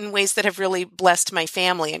worked out in ways that have really blessed my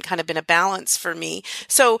family and kind of been a balance for me.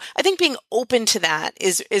 So I think being open to that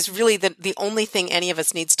is really the only thing any of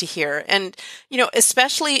us needs to hear. And,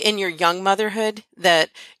 especially in your young motherhood, that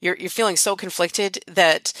you're feeling so conflicted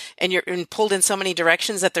and you're pulled in so many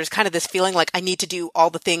directions that there's kind of this feeling like I need to do all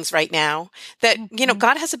the things right now, that,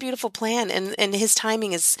 God has a beautiful plan, and his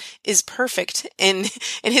timing is perfect, and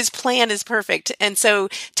his plan is perfect. And so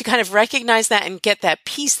to kind of recognize that and get that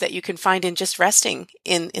peace that you can find in just resting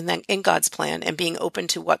in God's plan and being open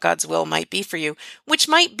to what God's will might be for you, which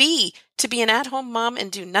might be to be an at-home mom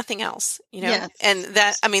and do nothing else, Yes. And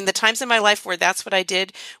that, the times in my life where that's what I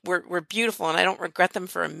did were beautiful, and I don't regret them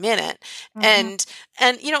for a minute. And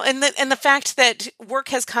the fact that work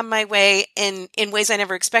has come my way in ways I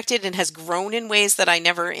never expected, and has grown in ways that I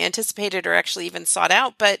never anticipated or actually even sought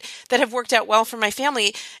out, but that have worked out well for my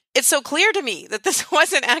family. It's so clear to me that this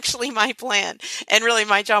wasn't actually my plan. And really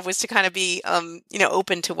my job was to kind of be,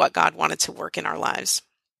 open to what God wanted to work in our lives.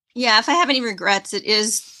 Yeah. If I have any regrets, it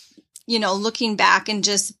is, looking back and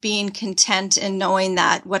just being content and knowing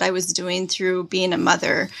that what I was doing through being a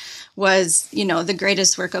mother was, the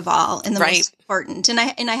greatest work of all and the most important. And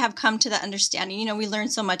I have come to that understanding. We learn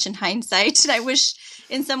so much in hindsight, and I wish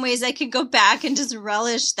in some ways I could go back and just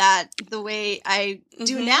relish that the way I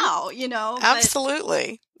do now,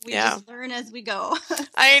 Absolutely. We just learn as we go.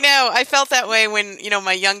 I know. I felt that way when,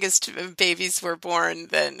 my youngest babies were born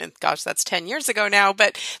then, and gosh, that's 10 years ago now,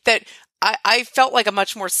 but that I felt like a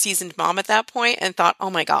much more seasoned mom at that point, and thought,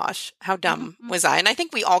 oh my gosh, how dumb was I? And I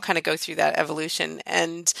think we all kind of go through that evolution.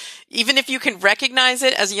 And even if you can recognize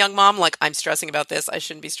it as a young mom, like, I'm stressing about this, I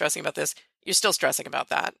shouldn't be stressing about this, you're still stressing about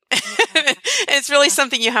that. And it's really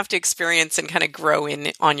something you have to experience and kind of grow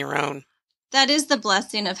in on your own. That is the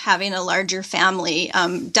blessing of having a larger family.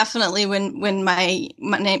 Definitely when my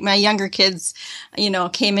younger kids,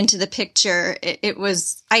 came into the picture, it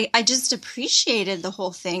was, I just appreciated the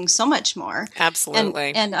whole thing so much more.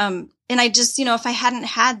 Absolutely. And I just, if I hadn't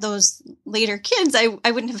had those later kids,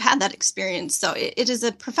 I wouldn't have had that experience. So it is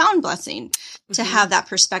a profound blessing to have that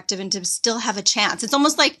perspective and to still have a chance. It's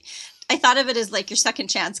almost like, I thought of it as like your second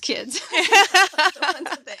chance kids.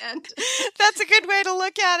 At the end. That's a good way to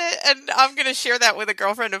look at it. And I'm going to share that with a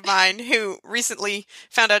girlfriend of mine who recently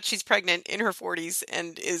found out she's pregnant in her 40s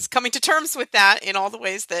and is coming to terms with that in all the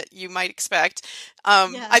ways that you might expect.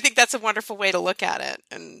 I think that's a wonderful way to look at it,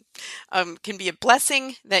 and can be a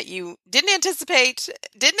blessing that you didn't anticipate,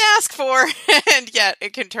 didn't ask for, and yet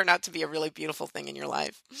it can turn out to be a really beautiful thing in your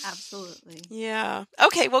life. Absolutely. Yeah.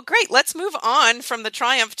 Okay, well, great. Let's move on from the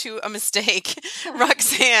triumph to a mistake.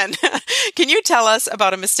 Roxanne, can you tell us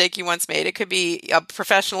about a mistake you once made? It could be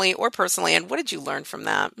professionally or personally, and what did you learn from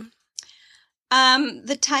that?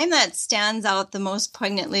 The time that stands out the most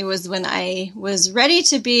poignantly was when I was ready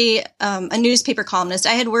to be a newspaper columnist.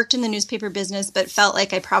 I had worked in the newspaper business, but felt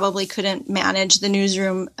like I probably couldn't manage the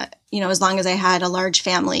newsroom, as long as I had a large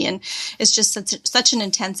family. And it's just such an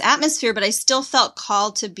intense atmosphere, but I still felt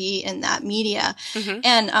called to be in that media.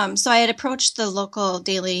 And so I had approached the local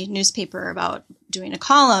daily newspaper about doing a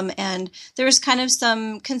column, and there was kind of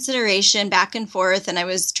some consideration back and forth, and I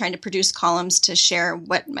was trying to produce columns to share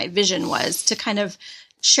what my vision was, to kind of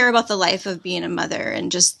share about the life of being a mother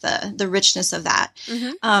and just the richness of that.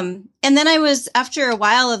 And then after a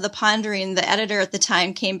while of the pondering, the editor at the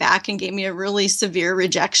time came back and gave me a really severe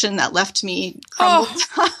rejection that left me crumbled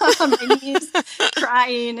on my knees,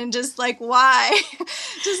 crying, and just like, why?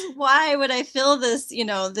 Just why would I feel this,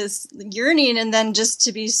 this yearning, and then just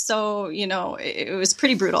to be so, it was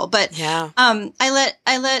pretty brutal. But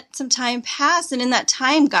I let some time pass, and in that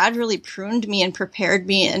time, God really pruned me and prepared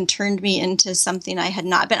me and turned me into something I had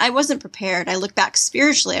not been. I wasn't prepared. I look back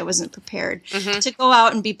spiritually, I wasn't prepared to go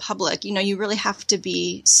out and be public. You really have to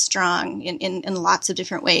be strong in lots of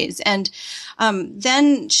different ways. And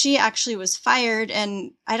then she actually was fired.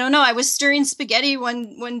 And I don't know, I was stirring spaghetti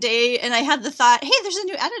one day, and I had the thought, hey, there's a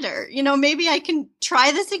new editor. Maybe I can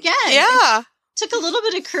try this again. Yeah. And took a little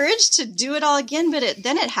bit of courage to do it all again, but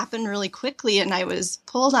then it happened really quickly, and I was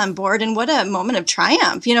pulled on board. And what a moment of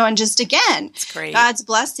triumph, and just again, it's great. God's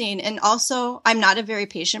blessing. And also, I'm not a very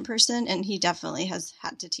patient person, and he definitely has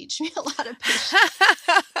had to teach me a lot of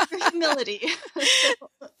patience, humility.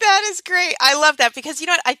 That is great. I love that, because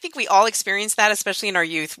I think we all experience that, especially in our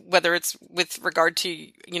youth, whether it's with regard to,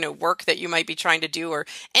 work that you might be trying to do, or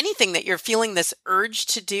anything that you're feeling this urge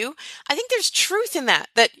to do. I think there's truth in that,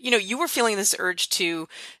 you were feeling this urge to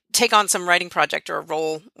take on some writing project or a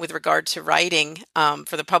role with regard to writing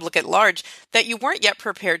for the public at large that you weren't yet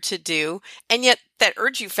prepared to do, and yet that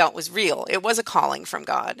urge you felt was real. It was a calling from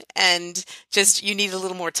God, and just you needed a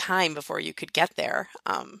little more time before you could get there.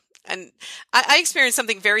 And I experienced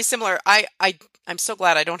something very similar. I'm so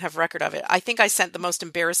glad I don't have record of it. I think I sent the most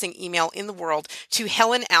embarrassing email in the world to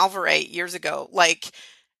Helen Alvarez years ago, like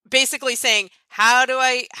basically saying, how do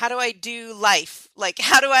I do life? Like,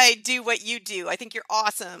 how do I do what you do? I think you're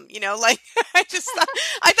awesome. Like I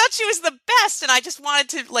thought she was the best, and I just wanted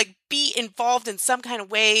to like be involved in some kind of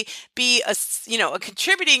way, be a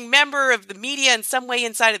contributing member of the media in some way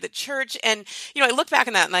inside of the church. And, I look back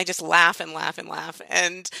on that and I just laugh and laugh and laugh.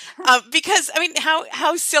 And, because I mean,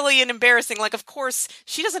 how silly and embarrassing, like, of course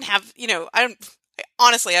she doesn't have,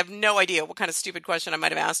 honestly, I have no idea what kind of stupid question I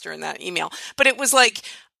might have asked her in that email, but it was like,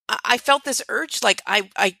 I felt this urge, like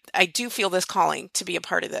I do feel this calling to be a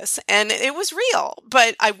part of this, and it was real,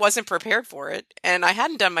 but I wasn't prepared for it, and I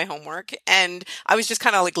hadn't done my homework, and I was just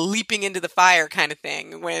kind of like leaping into the fire kind of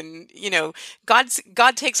thing when,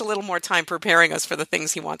 God takes a little more time preparing us for the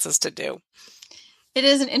things he wants us to do. It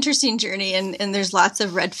is an interesting journey, and there's lots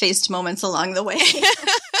of red-faced moments along the way.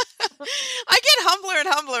 I get humbler and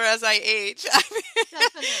humbler as I age.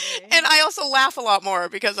 Definitely. And I also laugh a lot more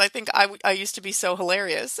because I think I used to be so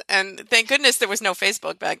hilarious. And thank goodness there was no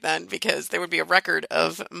Facebook back then, because there would be a record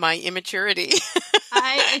of my immaturity.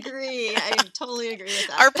 I agree. I totally agree with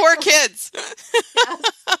that. Our poor kids. Yes.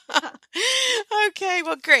 Okay,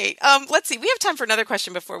 well, great. Let's see. We have time for another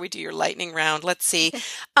question before we do your lightning round. Let's see.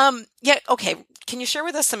 Okay. Can you share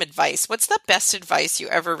with us some advice? What's the best advice you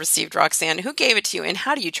ever received, Roxanne? Who gave it to you, and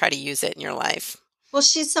how do you try to use it in your life? Well,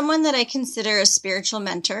 she's someone that I consider a spiritual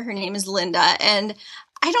mentor. Her name is Linda, and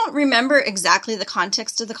I don't remember exactly the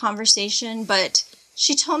context of the conversation, but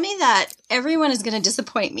she told me that everyone is going to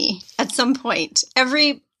disappoint me at some point.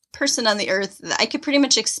 Every person on the earth, I could pretty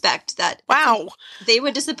much expect that. Wow. They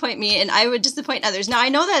would disappoint me and I would disappoint others. Now, I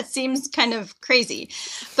know that seems kind of crazy,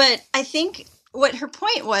 but I think what her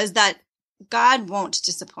point was that God won't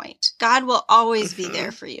disappoint. God will always be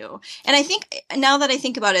there for you. And I think now that I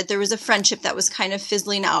think about it, there was a friendship that was kind of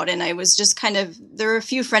fizzling out, and I was just there were a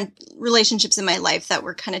few relationships in my life that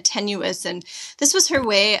were kind of tenuous. And this was her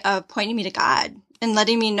way of pointing me to God and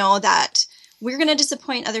letting me know that we're going to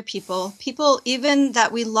disappoint other people even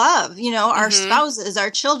that we love, our spouses,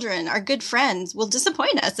 our children, our good friends will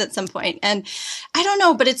disappoint us at some point. And I don't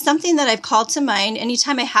know, but it's something that I've called to mind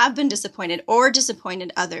anytime I have been disappointed or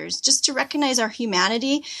disappointed others, just to recognize our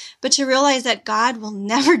humanity, but to realize that God will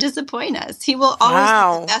never disappoint us. He will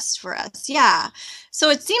always do the best for us. Yeah.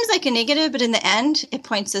 So it seems like a negative, but in the end, it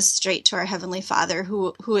points us straight to our Heavenly Father,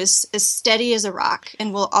 who is as steady as a rock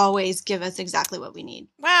and will always give us exactly what we need.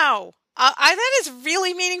 Wow. That is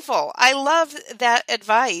really meaningful. I love that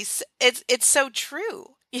advice. It's so true.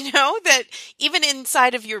 That even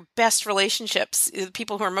inside of your best relationships, the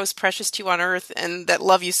people who are most precious to you on earth and that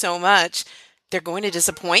love you so much, they're going to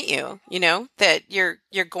disappoint you, that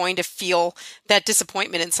you're going to feel that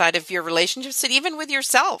disappointment inside of your relationships, and even with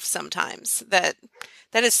yourself sometimes. That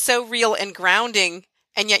is so real and grounding.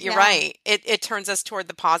 And yet you're right. It turns us toward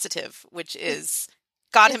the positive, which is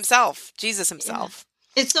God himself, Jesus himself. Yeah.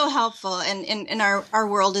 It's so helpful, and our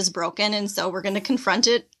world is broken, and so we're going to confront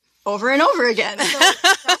it over and over again.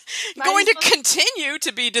 So, going to continue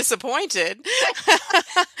to be disappointed.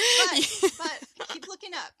 but keep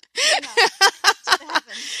looking up.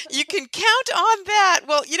 You can count on that.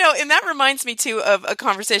 Well, and that reminds me too of a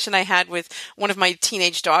conversation I had with one of my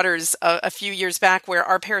teenage daughters a few years back, where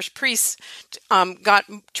our parish priest got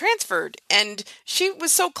transferred, and she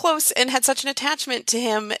was so close and had such an attachment to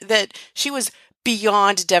him that she was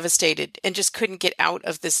beyond devastated and just couldn't get out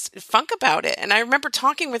of this funk about it. And I remember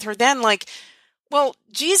talking with her then, like, well,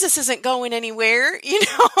 Jesus isn't going anywhere,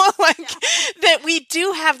 that we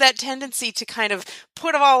do have that tendency to kind of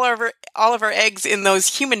put all of our eggs in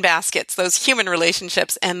those human baskets, those human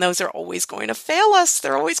relationships, and those are always going to fail us.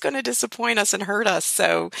 They're always going to disappoint us and hurt us.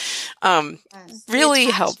 So, really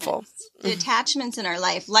helpful. The attachments in our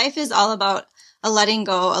life. Life is all about a letting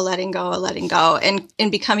go,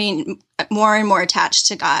 and becoming more and more attached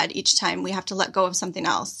to God each time we have to let go of something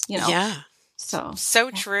else, Yeah.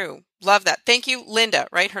 So true. Love that. Thank you, Linda,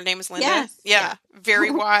 right? Her name is Linda? Yes. Yeah. Very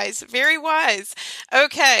wise. Very wise.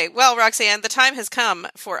 Okay. Well, Roxanne, the time has come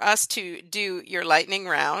for us to do your lightning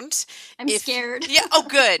round. I'm scared. Yeah. Oh,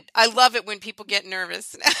 good. I love it when people get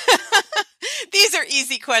nervous. These are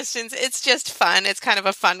easy questions. It's just fun. It's kind of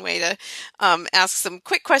a fun way to ask some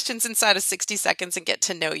quick questions inside of 60 seconds and get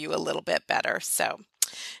to know you a little bit better. So,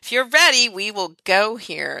 If you're ready, we will go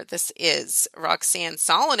here. This is Roxanne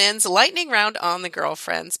Solinen's Lightning Round on the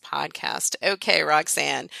Girlfriends podcast. Okay,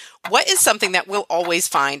 Roxanne, what is something that we'll always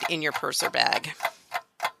find in your purse or bag?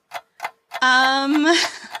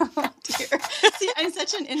 Oh dear. See, I'm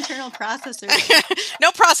such an internal processor. No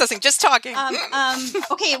processing, just talking.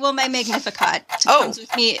 Okay, well, my Magnificat comes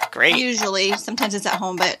with me. Great. Usually, sometimes it's at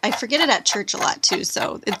home, but I forget it at church a lot too,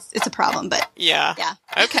 so it's a problem. But yeah. Yeah.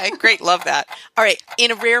 Okay, great. Love that. All right. In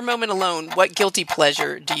a rare moment alone, what guilty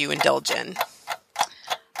pleasure do you indulge in?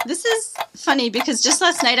 This is funny because just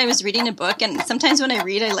last night I was reading a book, and sometimes when I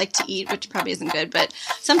read, I like to eat, which probably isn't good, but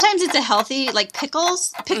sometimes it's a healthy, like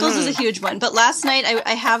pickles. Pickles is a huge one. But last night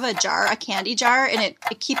I have a candy jar, and it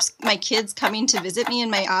keeps my kids coming to visit me in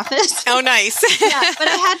my office. Oh, nice. Yeah, but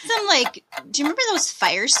I had some, do you remember those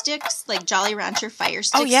fire sticks, like Jolly Rancher fire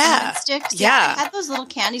sticks? Oh, yeah. Sticks? Yeah. I had those little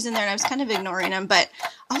candies in there, and I was kind of ignoring them, but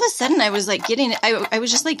all of a sudden I was I was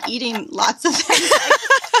just eating lots of them.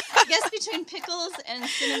 I guess between pickles and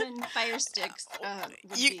cinnamon fire sticks.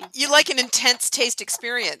 You like an intense taste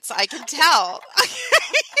experience. I can tell.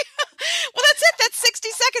 Well, that's it. That's 60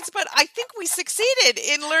 seconds. But I think we succeeded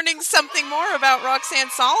in learning something more about Roxanne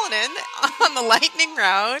Solinen on the lightning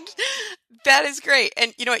round. That is great.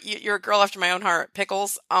 And you know what? You're a girl after my own heart.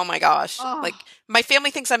 Pickles. Oh my gosh. Oh. My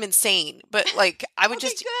family thinks I'm insane, but I would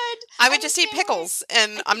I would just eat pickles,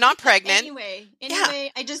 and I'm not pregnant. Anyway,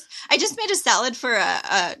 I just made a salad for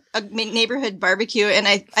a neighborhood barbecue, and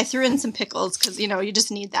I threw in some pickles because you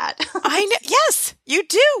just need that. I know. Yes, you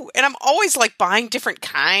do. And I'm always buying different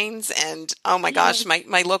kinds. And oh my gosh,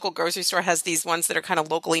 my local grocery store has these ones that are kind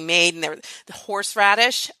of locally made, and they're the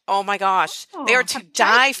horseradish. Oh my gosh, they are to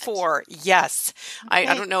die for. Yes, okay.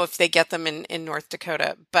 I don't know if they get them in North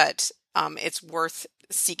Dakota, but it's worth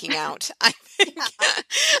seeking out, I think.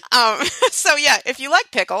 So yeah, if you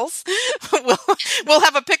like pickles, we'll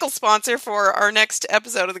have a pickle sponsor for our next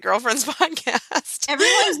episode of the Girlfriends podcast.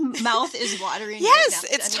 Everyone's mouth is watering. Yes,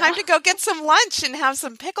 right now, it's time to go get some lunch and have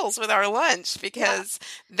some pickles with our lunch because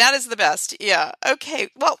that is the best. Yeah. Okay.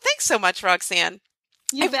 Well, thanks so much, Roxanne.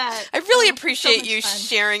 You bet. I really appreciate you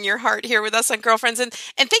sharing your heart here with us on Girlfriends, and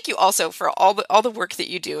thank you also for all the work that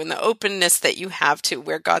you do and the openness that you have to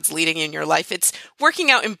where God's leading in your life. It's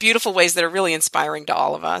working out in beautiful ways that are really inspiring to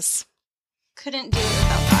all of us. Couldn't do it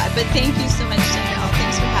without God, but thank you so much, Danielle.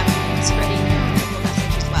 Thanks for having me and spreading the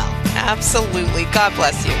message as well. Absolutely. God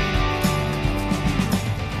bless you.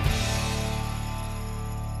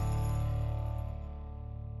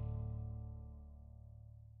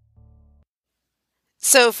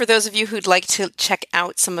 So for those of you who'd like to check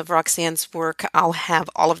out some of Roxanne's work, I'll have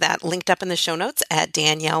all of that linked up in the show notes at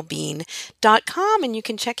daniellebean.com, and you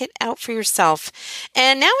can check it out for yourself.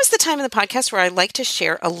 And now is the time in the podcast where I like to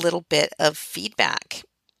share a little bit of feedback.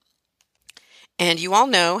 And you all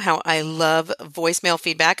know how I love voicemail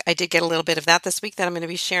feedback. I did get a little bit of that this week that I'm going to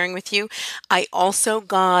be sharing with you. I also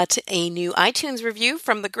got a new iTunes review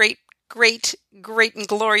from the great and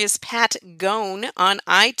glorious Pat Gone on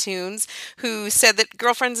iTunes, who said that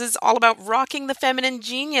Girlfriends is all about rocking the feminine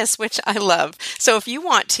genius, which I love. So if you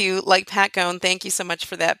want to, like Pat Gone, thank you so much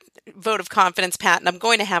for that vote of confidence, Pat. And I'm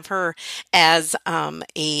going to have her as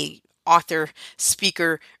a author,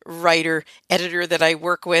 speaker, writer, editor that I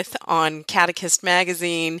work with on Catechist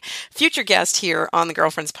Magazine, future guest here on the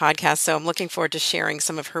Girlfriends podcast. So I'm looking forward to sharing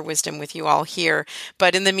some of her wisdom with you all here.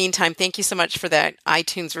 But in the meantime, thank you so much for that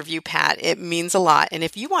iTunes review, Pat. It means a lot. And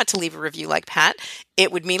if you want to leave a review like Pat,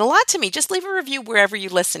 it would mean a lot to me. Just leave a review wherever you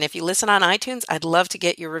listen. If you listen on iTunes, I'd love to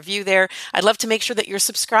get your review there. I'd love to make sure that you're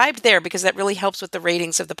subscribed there because that really helps with the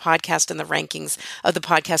ratings of the podcast and the rankings of the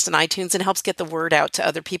podcast on iTunes and helps get the word out to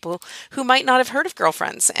other people who might not have heard of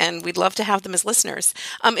Girlfriends. And we'd love to have them as listeners.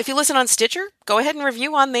 If you listen on Stitcher, go ahead and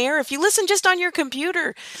review on there. If you listen just on your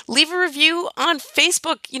computer, leave a review on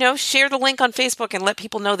Facebook. Share the link on Facebook and let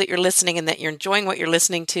people know that you're listening and that you're enjoying what you're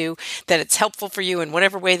listening to, that it's helpful for you in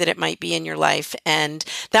whatever way that it might be in your life. And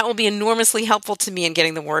that will be enormously helpful to me in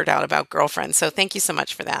getting the word out about Girlfriends. So thank you so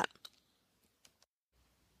much for that.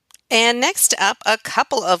 And next up, a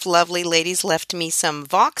couple of lovely ladies left me some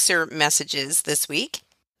Voxer messages this week.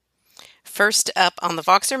 First up on the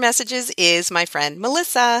Voxer messages is my friend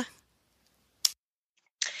Melissa.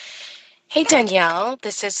 Hey Danielle,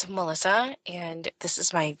 this is Melissa, and this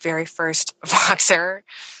is my very first Voxer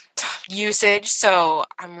usage, so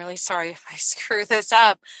I'm really sorry if I screw this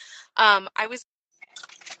up.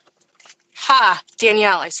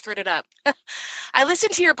 Danielle, I screwed it up. I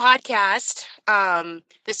listened to your podcast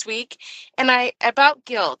this week, and about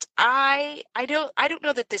guilt. I don't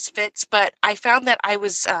know that this fits, but I found that I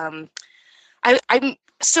was I'm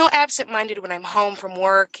so absent-minded when I'm home from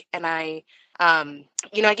work, and I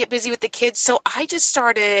I get busy with the kids. So I just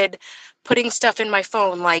started putting stuff in my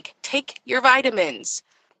phone, like take your vitamins.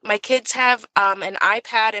 My kids have an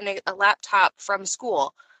iPad and a laptop from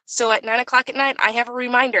school. So at 9 o'clock at night, I have a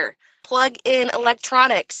reminder, plug in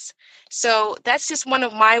electronics. So that's just one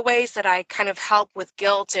of my ways that I kind of help with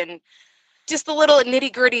guilt and just the little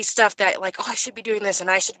nitty gritty stuff that like, oh, I should be doing this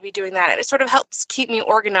and I should be doing that. And it sort of helps keep me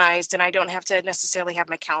organized and I don't have to necessarily have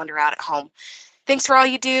my calendar out at home. Thanks for all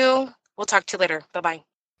you do. We'll talk to you later. Bye-bye.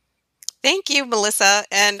 Thank you, Melissa.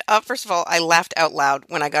 And first of all, I laughed out loud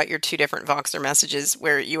when I got your 2 different Voxer messages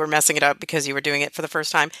where you were messing it up because you were doing it for the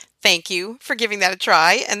first time. Thank you for giving that a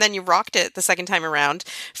try. And then you rocked it the second time around.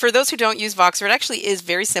 For those who don't use Voxer, it actually is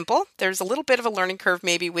very simple. There's a little bit of a learning curve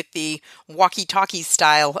maybe with the walkie-talkie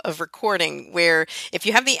style of recording where if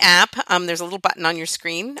you have the app, there's a little button on your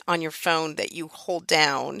screen on your phone that you hold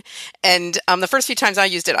down. And the first few times I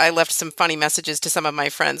used it, I left some funny messages to some of my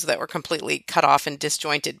friends that were completely cut off and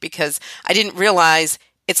disjointed because I didn't realize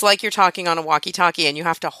it's like you're talking on a walkie-talkie and you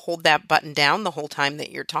have to hold that button down the whole time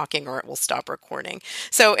that you're talking or it will stop recording.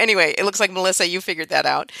 So anyway, it looks like Melissa, you figured that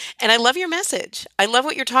out. And I love your message. I love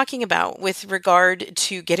what you're talking about with regard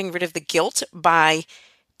to getting rid of the guilt by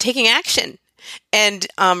taking action and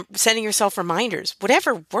sending yourself reminders,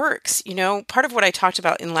 whatever works. Part of what I talked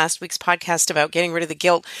about in last week's podcast about getting rid of the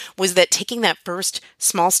guilt was that taking that first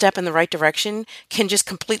small step in the right direction can just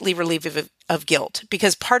completely relieve of guilt.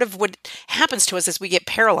 Because part of what happens to us is we get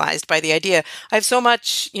paralyzed by the idea, I have so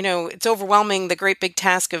much, it's overwhelming, the great big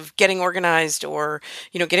task of getting organized or,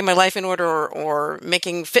 getting my life in order or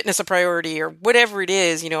making fitness a priority or whatever it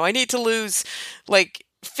is. I need to lose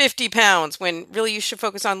 50 pounds when really you should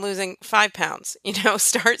focus on losing 5 pounds.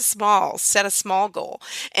 Start small, set a small goal.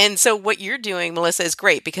 And so what you're doing, Melissa, is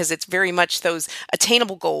great because it's very much those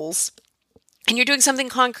attainable goals and you're doing something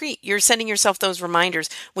concrete. You're sending yourself those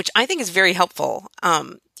reminders, which I think is very helpful.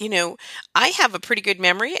 I have a pretty good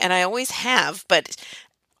memory and I always have, but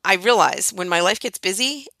I realize when my life gets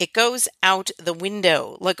busy, it goes out the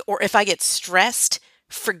window. Or if I get stressed,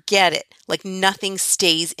 forget it. Nothing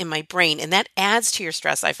stays in my brain. And that adds to your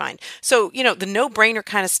stress, I find. So, the no-brainer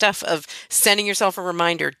kind of stuff of sending yourself a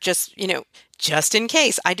reminder, just in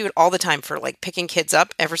case. I do it all the time for picking kids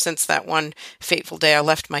up ever since that one fateful day I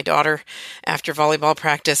left my daughter after volleyball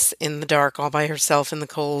practice in the dark all by herself in the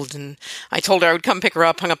cold. And I told her I would come pick her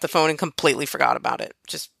up, hung up the phone and completely forgot about it.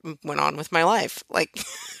 Just went on with my life.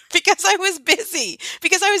 Because I was busy,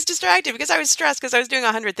 because I was distracted, because I was stressed, because I was doing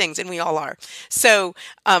 100 things, and we all are. So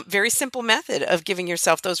very simple method of giving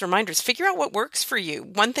yourself those reminders. Figure out what works for you.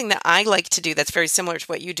 One thing that I like to do that's very similar to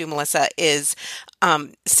what you do, Melissa, is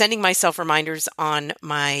sending myself reminders on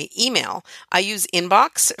my email. I use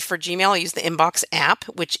Inbox for Gmail. I use the Inbox app,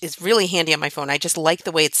 which is really handy on my phone. I just like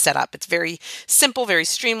the way it's set up. It's very simple, very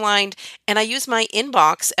streamlined, and I use my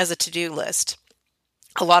inbox as a to-do list.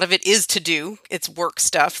 A lot of it is to do. It's work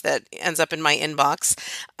stuff that ends up in my inbox.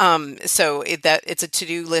 So it's a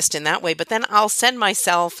to-do list in that way. But then I'll send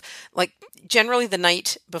myself generally the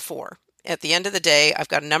night before. At the end of the day, I've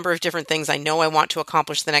got a number of different things I know I want to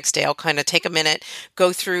accomplish the next day. I'll kind of take a minute,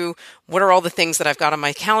 go through what are all the things that I've got on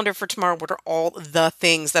my calendar for tomorrow? What are all the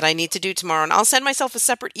things that I need to do tomorrow? And I'll send myself a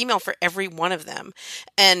separate email for every one of them.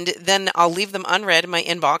 And then I'll leave them unread in my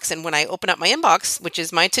inbox. And when I open up my inbox, which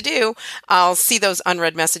is my to-do, I'll see those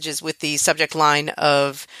unread messages with the subject line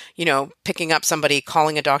of, picking up somebody,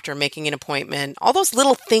 calling a doctor, making an appointment, all those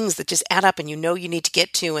little things that just add up and you need to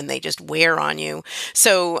get to and they just wear on you.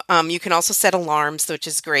 So you can also set alarms, which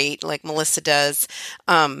is great, like Melissa does.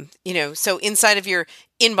 So inside of your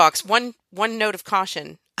inbox, one note of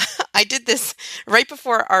caution. I did this right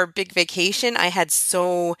before our big vacation. I had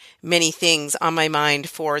so many things on my mind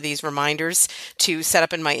for these reminders to set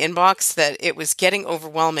up in my inbox that it was getting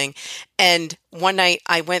overwhelming. And one night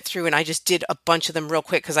I went through and I just did a bunch of them real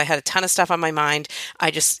quick because I had a ton of stuff on my mind. I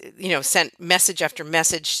just, sent message after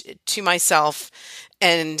message to myself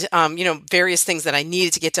and, various things that I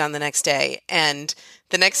needed to get done the next day. And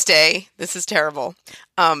the next day, this is terrible.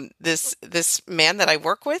 This man that I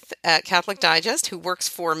work with at Catholic Digest, who works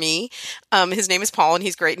for me, his name is Paul, and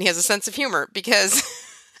he's great, and he has a sense of humor because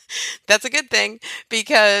that's a good thing.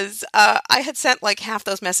 Because I had sent half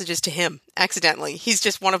those messages to him accidentally. He's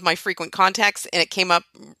just one of my frequent contacts, and it came up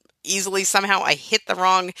easily. Somehow I hit the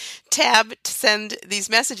wrong tab to send these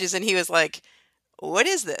messages, and he was like, what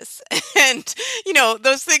is this? And,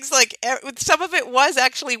 those things some of it was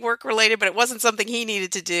actually work related, but it wasn't something he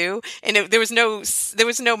needed to do. And there was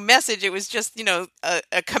no message. It was just,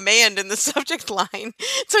 a command in the subject line.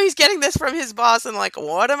 So he's getting this from his boss and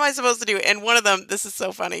what am I supposed to do? And one of them, this is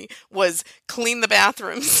so funny, was clean the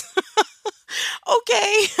bathrooms.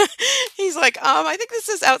 Okay. He's like, I think this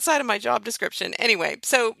is outside of my job description. Anyway,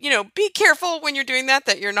 so, be careful when you're doing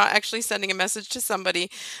that you're not actually sending a message to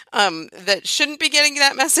somebody that shouldn't be getting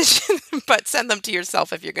that message, but send them to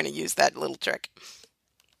yourself if you're going to use that little trick.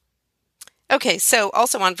 Okay, so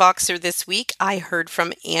also on Voxer this week, I heard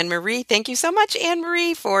from Anne Marie. Thank you so much, Anne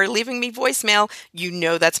Marie, for leaving me voicemail. You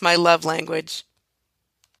know that's my love language.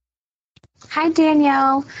 Hi,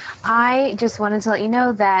 Danielle. I just wanted to let you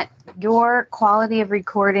know that your quality of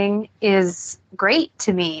recording is great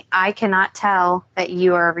to me. I cannot tell that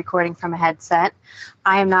you are recording from a headset.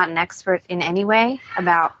 I am not an expert in any way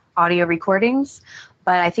about audio recordings,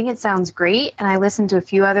 but I think it sounds great. And I listened to a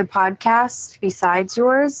few other podcasts besides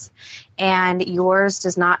yours, and yours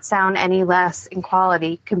does not sound any less in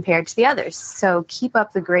quality compared to the others. So keep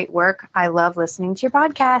up the great work. I love listening to your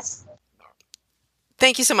podcast.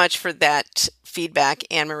 Thank you so much for that feedback,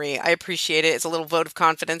 Anne Marie. I appreciate it. It's a little vote of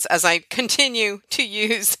confidence as I continue to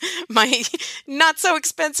use my not so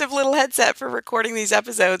expensive little headset for recording these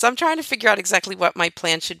episodes. I'm trying to figure out exactly what my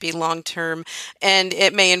plan should be long term, and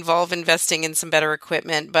it may involve investing in some better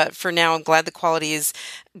equipment. But for now, I'm glad the quality is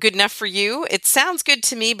good enough for you. It sounds good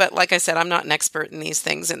to me, but like I said, I'm not an expert in these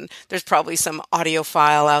things, and there's probably some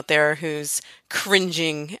audiophile out there who's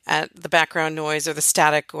cringing at the background noise or the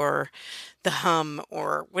static or the hum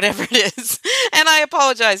or whatever it is. And I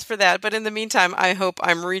apologize for that. But in the meantime, I hope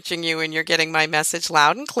I'm reaching you and you're getting my message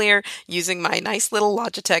loud and clear using my nice little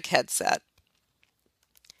Logitech headset.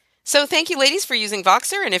 So thank you, ladies, for using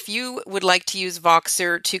Voxer. And if you would like to use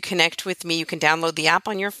Voxer to connect with me, you can download the app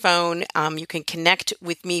on your phone. You can connect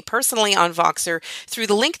with me personally on Voxer through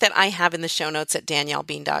the link that I have in the show notes at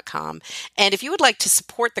daniellebean.com. And if you would like to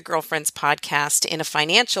support the Girlfriends podcast in a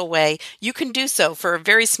financial way, you can do so for a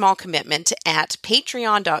very small commitment at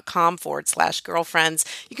patreon.com/girlfriends.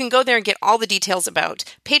 You can go there and get all the details about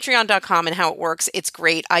patreon.com and how it works. It's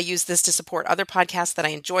great. I use this to support other podcasts that I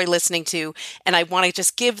enjoy listening to, and I want to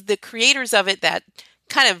just give the creators of it that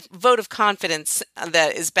kind of vote of confidence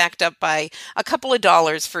that is backed up by a couple of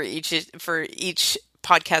dollars for each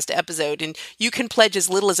podcast episode. And you can pledge as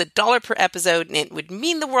little as $1 per episode, and it would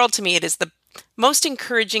mean the world to me. It is the most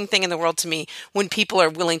encouraging thing in the world to me when people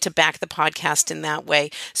are willing to back the podcast in that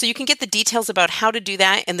way. So you can get the details about how to do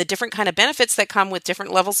that and the different kind of benefits that come with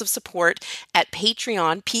different levels of support at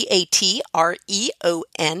Patreon,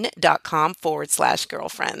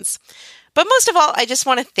 patreon.com/girlfriends. But most of all, I just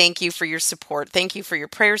want to thank you for your support. Thank you for your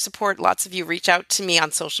prayer support. Lots of you reach out to me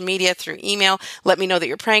on social media through email. Let me know that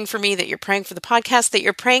you're praying for me, that you're praying for the podcast, that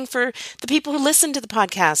you're praying for the people who listen to the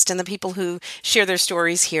podcast and the people who share their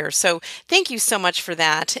stories here. So thank you so much for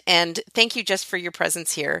that. And thank you just for your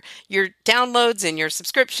presence here. Your downloads and your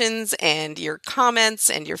subscriptions and your comments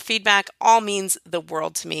and your feedback all means the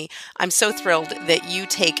world to me. I'm so thrilled that you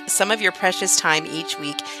take some of your precious time each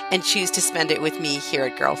week and choose to spend it with me here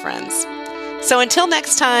at Girlfriends. So until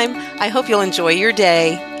next time, I hope you'll enjoy your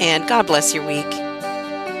day and God bless your week.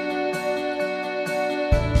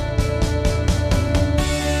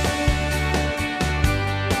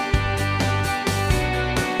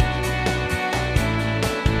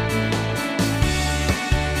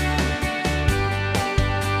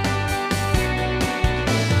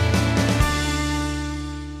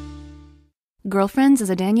 Girlfriends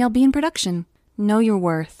is a Danielle Bean production. Know your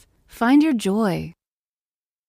worth. Find your joy.